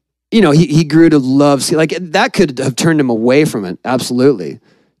 he grew to love. Like that could have turned him away from it. Absolutely,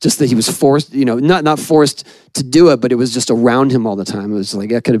 just that he was forced. Not forced to do it, but it was just around him all the time. It was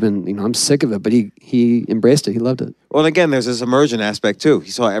like that could have been. I'm sick of it, but he embraced it. He loved it. Well, and again, there's this immersion aspect too.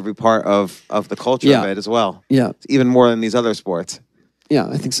 He saw every part of the culture of it as well. Yeah, even more than these other sports. Yeah,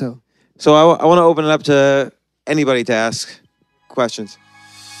 I think so. So I want to open it up to anybody to ask questions.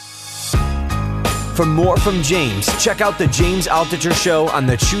 For more from James, check out the James Altucher Show on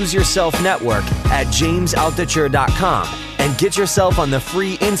the Choose Yourself Network at jamesaltucher.com and get yourself on the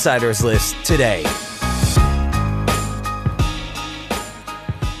free insiders list today.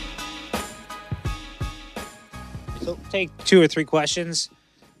 So take 2 or 3 questions,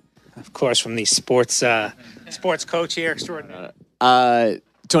 of course, from the sports coach here extraordinary.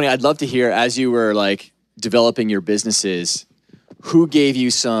 Tony, I'd love to hear, as you were like developing your businesses, who gave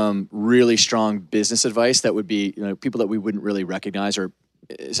you some really strong business advice that would be, people that we wouldn't really recognize, or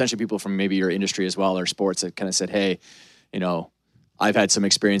essentially people from maybe your industry as well, or sports, that kind of said, hey, I've had some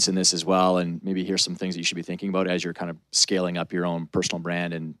experience in this as well, and maybe here's some things that you should be thinking about as you're kind of scaling up your own personal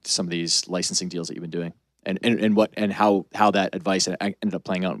brand and some of these licensing deals that you've been doing, and how that advice ended up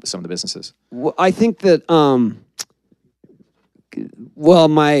playing out with some of the businesses. Well, I think that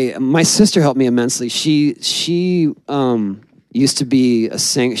my sister helped me immensely. She used to be a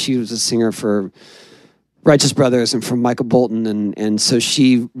singer. She was a singer for Righteous Brothers and for Michael Bolton, and so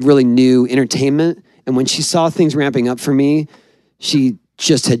she really knew entertainment. And when she saw things ramping up for me, she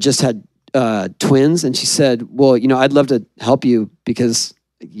just had twins, and she said, "Well, I'd love to help you because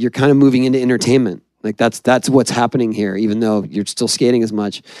you're kind of moving into entertainment. Like that's what's happening here, even though you're still skating as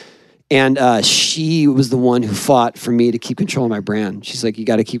much." And she was the one who fought for me to keep control of my brand. She's like, "You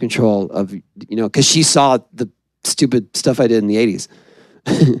got to keep control of, because she saw the stupid stuff I did in the 80s.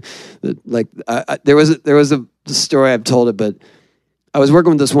 There was a story, I've told it, but I was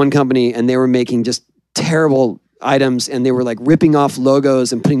working with this one company and they were making just terrible items, and they were like ripping off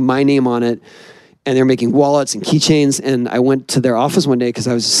logos and putting my name on it, and they were making wallets and keychains. And I went to their office one day because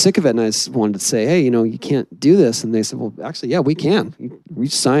I was sick of it, and I just wanted to say, hey, you can't do this. And they said, well, actually, yeah, we can. We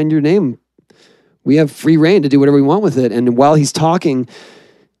signed your name. We have free reign to do whatever we want with it. And while he's talking,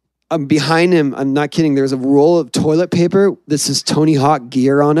 behind him, I'm not kidding, there's a roll of toilet paper that says Tony Hawk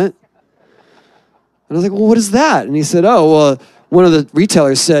Gear on it. And I was like, well, what is that? And he said, oh, well, one of the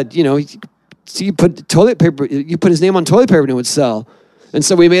retailers said, so you put toilet paper, you put his name on toilet paper and it would sell. And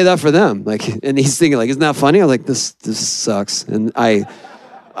so we made that for them. And he's thinking isn't that funny? I was like, this sucks. And I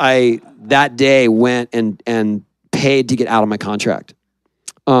that day went and paid to get out of my contract.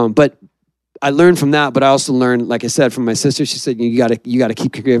 But I learned from that, but I also learned, like I said, from my sister. She said, you got to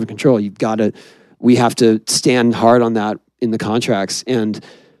keep creative control. We have to stand hard on that in the contracts. And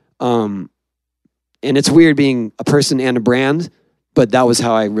it's weird being a person and a brand, but that was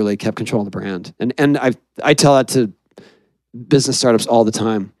how I really kept control of the brand. And I tell that to business startups all the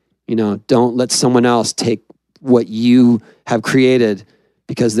time. Don't let someone else take what you have created,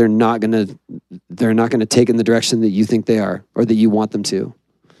 because they're not gonna take in the direction that you think they are or that you want them to.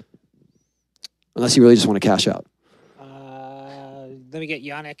 Unless you really just want to cash out. Let me get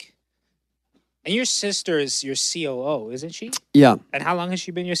Yannick. And your sister is your COO, isn't she? Yeah. And how long has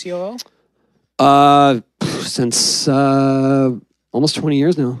she been your COO? Since almost 20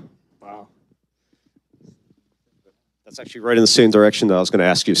 years now. Wow. That's actually right in the same direction that I was going to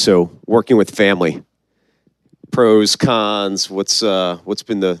ask you. So, working with family, pros, cons. What's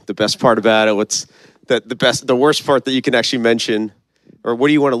been the best part about it? What's the worst part that you can actually mention? Or what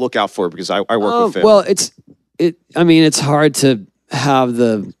do you want to look out for? Because I work with family. Well, it's hard to have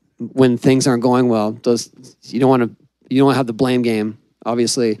the when things aren't going well. You don't want to have the blame game,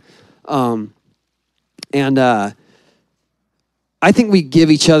 obviously. And I think we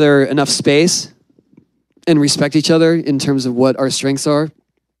give each other enough space and respect each other in terms of what our strengths are.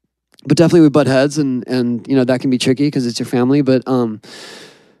 But definitely we butt heads, and that can be tricky because it's your family. But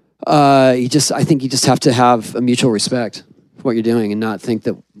I think you just have to have a mutual respect for what you're doing, and not think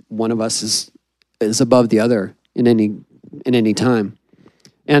that one of us is above the other in any time.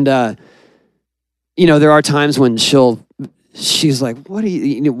 And there are times when she's like, what do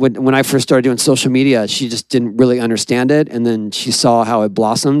you when I first started doing social media, she just didn't really understand it, and then she saw how it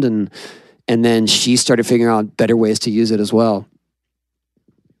blossomed, and then she started figuring out better ways to use it as well.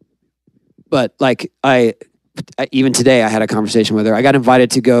 But like I even today I had a conversation with her. I got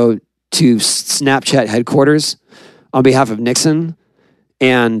invited to go to Snapchat headquarters on behalf of Nixon,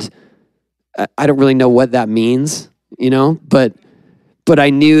 and I don't really know what that means, but I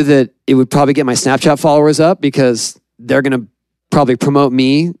knew that it would probably get my Snapchat followers up because they're going to probably promote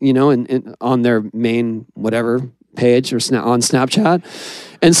me, on their main whatever page or on Snapchat.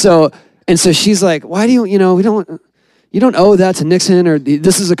 And so she's like, why do you don't owe that to Nixon, or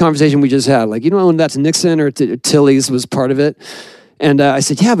this is a conversation we just had. Like, you don't owe that to Nixon, or Tilly's was part of it. And I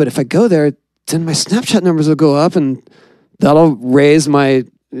said, yeah, but if I go there, then my Snapchat numbers will go up, and that'll raise my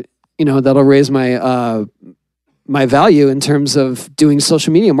my value in terms of doing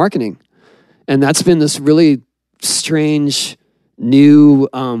social media marketing. And that's been this really strange new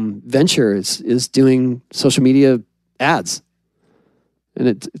venture is doing social media ads. And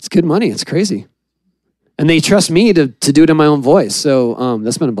it's good money. It's crazy. And they trust me to do it in my own voice. So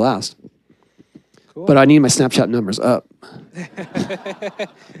that's been a blast. Cool. But I need my Snapchat numbers up.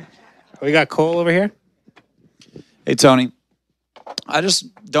 We got Cole over here. Hey, Tony. I just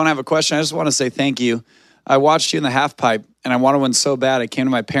don't have a question. I just want to say thank you. I watched you in the half pipe, and I wanted one so bad. I came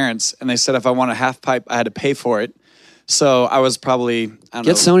to my parents, and they said if I want a half pipe, I had to pay for it. So I was probably,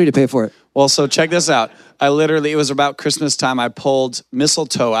 Get Sony to pay for it. Well, so check this out. It was about Christmas time. I pulled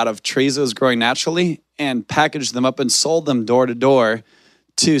mistletoe out of trees that was growing naturally and packaged them up and sold them door to door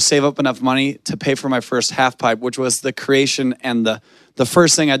to save up enough money to pay for my first half pipe, which was the creation and the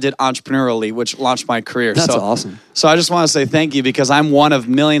first thing I did entrepreneurially, which launched my career. That's awesome. So I just want to say thank you because I'm one of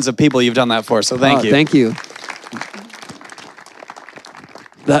millions of people you've done that for. So thank you. Thank you.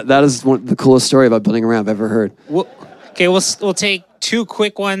 That is one of the coolest story about building a ramp I've ever heard. We'll take two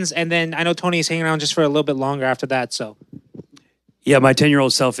quick ones, and then I know Tony is hanging around just for a little bit longer after that. So, yeah, my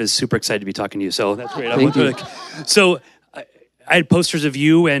 10-year-old self is super excited to be talking to you. So that's great. Thank you. So I had posters of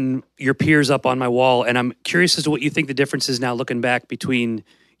you and your peers up on my wall, and I'm curious as to what you think the difference is now looking back between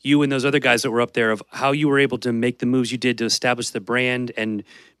you and those other guys that were up there, of how you were able to make the moves you did to establish the brand and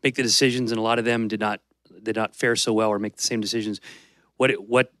make the decisions, and a lot of them did not fare so well or make the same decisions. What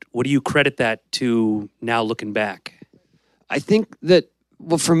do you credit that to now looking back? I think that,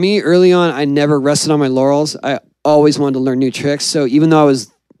 well, for me, early on, I never rested on my laurels. I always wanted to learn new tricks. So even though I was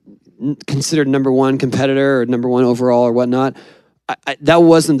considered number one competitor or number one overall or whatnot, that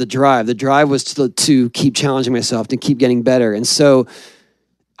wasn't the drive. The drive was to keep challenging myself, to keep getting better. And so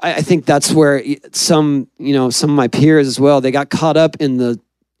I think that's where some of my peers as well, they got caught up in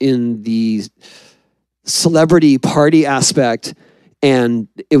the celebrity party aspect. And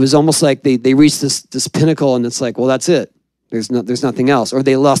it was almost like they reached this pinnacle, and it's like, well, that's it. There's nothing else. Or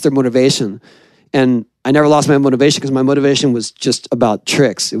they lost their motivation. And I never lost my motivation because my motivation was just about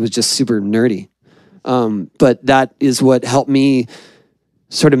tricks. It was just super nerdy. But that is what helped me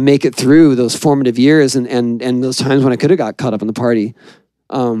sort of make it through those formative years and those times when I could have got caught up in the party.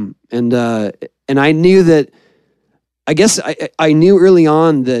 And I knew that, I guess I knew early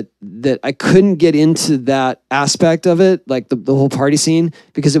on that I couldn't get into that aspect of it, like the whole party scene,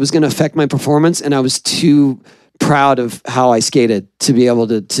 because it was going to affect my performance, and I was too proud of how I skated to be able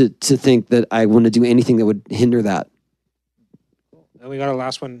to think that I want to do anything that would hinder that. And we got our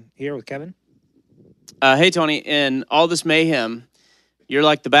last one here with Kevin. Hey, Tony, in all this mayhem, you're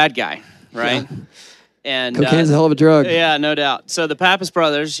like the bad guy, right? Yeah. And cocaine's a hell of a drug. Yeah, no doubt. So the Pappas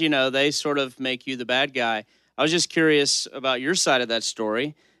brothers, they sort of make you the bad guy. I was just curious about your side of that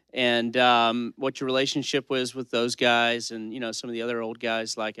story and what your relationship was with those guys and, some of the other old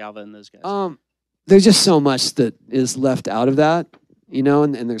guys like Alva and those guys. There's just so much that is left out of that, and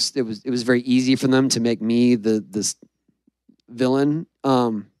it was very easy for them to make me this villain.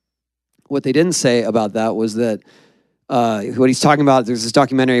 What they didn't say about that was that what he's talking about, there's this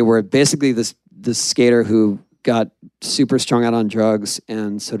documentary where basically this skater who got super strung out on drugs,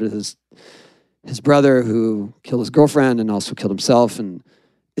 and so did his brother, who killed his girlfriend and also killed himself, and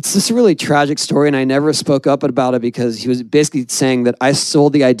it's just a really tragic story, and I never spoke up about it because he was basically saying that I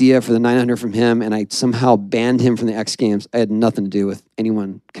sold the idea for the 900 from him, and I somehow banned him from the X Games. I had nothing to do with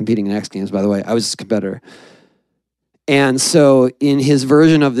anyone competing in X Games, by the way. I was just a competitor. And so in his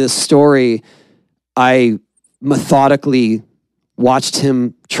version of this story, I methodically watched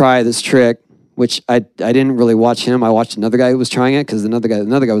him try this trick, which I didn't really watch him. I watched another guy who was trying it because another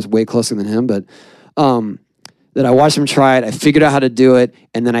guy was way closer than him, but that I watched him try it. I figured out how to do it,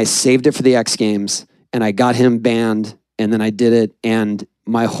 and then I saved it for the X Games, and I got him banned, and then I did it, and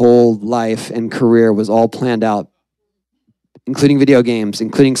my whole life and career was all planned out, including video games,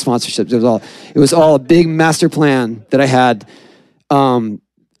 including sponsorships. It was all a big master plan that I had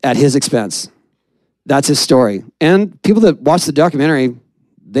at his expense. That's his story. And people that watch the documentary,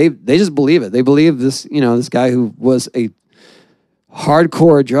 they just believe it. They believe this, this guy who was a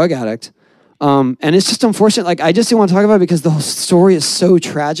hardcore drug addict. And it's just unfortunate. Like, I just didn't want to talk about it because the whole story is so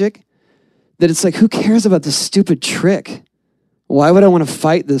tragic that it's like, who cares about this stupid trick? Why would I want to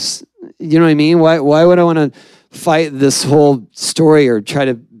fight this? You know what I mean? Why would I want to fight this whole story or try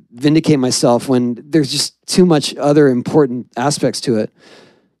to vindicate myself when there's just too much other important aspects to it?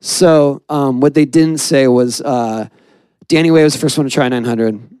 So what they didn't say was Danny Way was the first one to try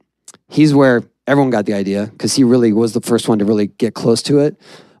 900. He's where everyone got the idea because he really was the first one to really get close to it.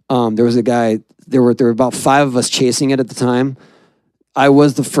 There was a guy, there were about 5 of us chasing it at the time. I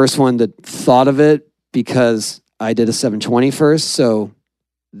was the first one that thought of it because I did a 720 first. So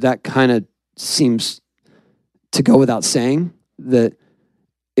that kind of seems to go without saying that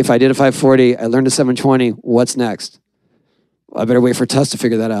if I did a 540, I learned a 720, what's next? I better wait for Tuss to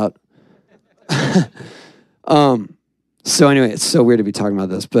figure that out. So anyway, it's so weird to be talking about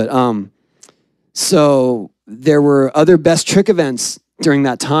this, but so there were other best trick events during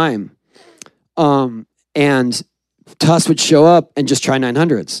that time. And Tuss would show up and just try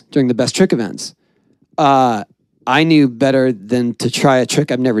 900s during the best trick events. I knew better than to try a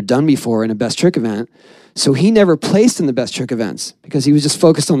trick I've never done before in a best trick event. So he never placed in the best trick events because he was just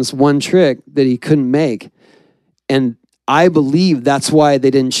focused on this one trick that he couldn't make. And I believe that's why they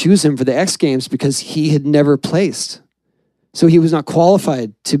didn't choose him for the X Games because he had never placed. So he was not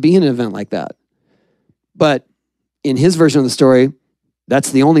qualified to be in an event like that. But in his version of the story,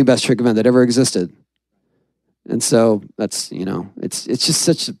 that's the only best trick event that ever existed. And so that's, it's just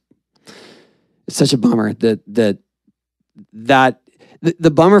such a bummer that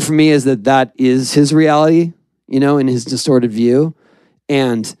the bummer for me is that is his reality, in his distorted view,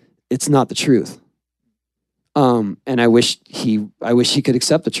 and it's not the truth. And I wish he could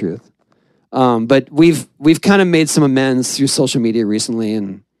accept the truth. But we've kind of made some amends through social media recently,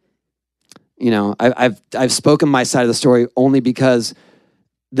 and I've spoken my side of the story only because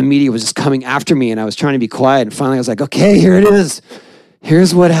the media was just coming after me, and I was trying to be quiet. And finally, I was like, "Okay, here it is.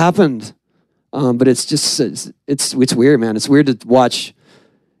 Here's what happened." But it's just it's weird, man. It's weird to watch.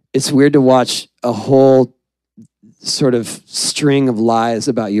 It's weird to watch a whole sort of string of lies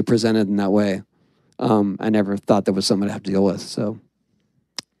about you presented in that way. I never thought that was something I'd have to deal with. So,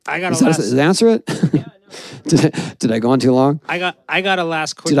 Does that answer it? Yeah, no. Did I go on too long? I got a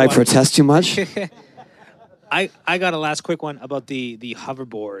last quick. Did I protest too much? I got a last quick one about the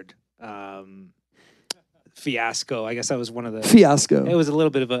hoverboard fiasco. I guess that was one of the fiasco. It was a little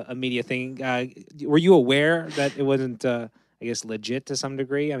bit of a media thing. Were you aware that it wasn't, I guess, legit to some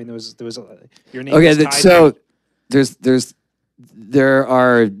degree? I mean, there was your name. Okay, so there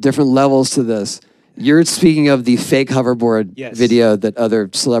are different levels to this. You're speaking of the fake hoverboard video that other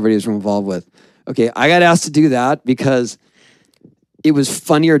celebrities were involved with. Okay, I got asked to do that because it was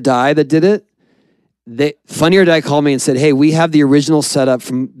Funny or Die that did it. Funny or Die called me and said, "Hey, we have the original setup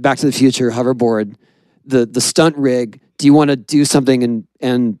from Back to the Future hoverboard, the stunt rig. Do you want to do something?"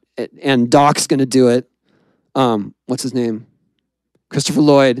 And Doc's going to do it. What's his name? Christopher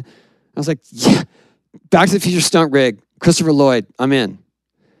Lloyd. I was like, "Yeah, Back to the Future stunt rig, Christopher Lloyd, I'm in."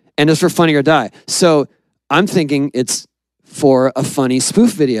 And it's for Funny or Die. So I'm thinking it's for a funny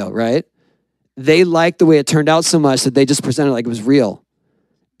spoof video, right? They liked the way it turned out so much that they just presented it like it was real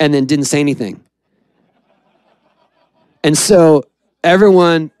and then didn't say anything. And so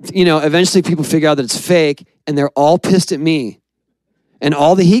everyone, eventually people figure out that it's fake and they're all pissed at me. And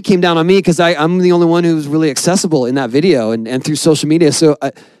all the heat came down on me because I'm the only one who's really accessible in that video and through social media. So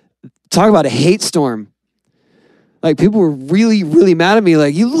talk about a hate storm. Like, people were really, really mad at me.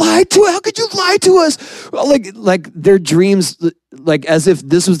 Like, "You lied to us. How could you lie to us?" Like their dreams, like as if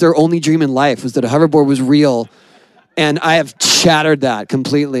this was their only dream in life, was that a hoverboard was real. And I have shattered that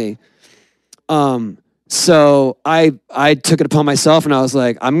completely. So I took it upon myself and I was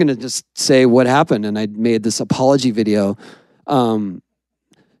like, I'm going to just say what happened. And I made this apology video.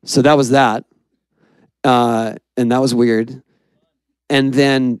 So that was that. And that was weird. And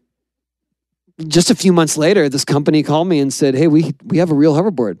then just a few months later, this company called me and said, hey, we have a real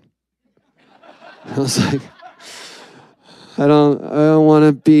hoverboard. I was like, I don't want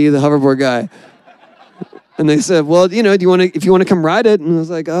to be the hoverboard guy. And they said, well, if you want to come ride it. And I was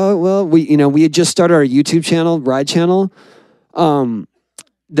like, oh, well, we had just started our YouTube channel, Ride Channel,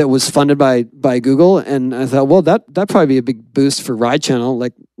 that was funded by Google. And I thought, well, that'd probably be a big boost for Ride Channel.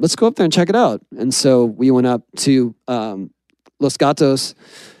 Like, let's go up there and check it out. And so we went up to Los Gatos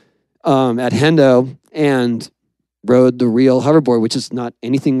at Hendo and rode the real hoverboard, which is not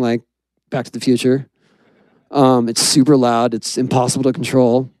anything like Back to the Future. It's super loud. It's impossible to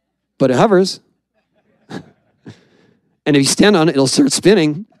control, but it hovers. And if you stand on it, it'll start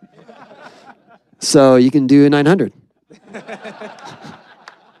spinning. So you can do a 900.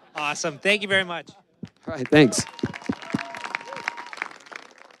 Awesome. Thank you very much. All right, thanks.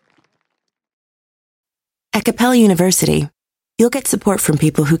 At Capella University, you'll get support from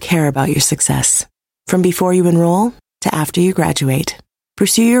people who care about your success. From before you enroll to after you graduate,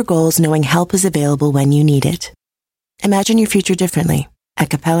 pursue your goals knowing help is available when you need it. Imagine your future differently at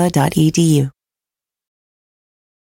capella.edu.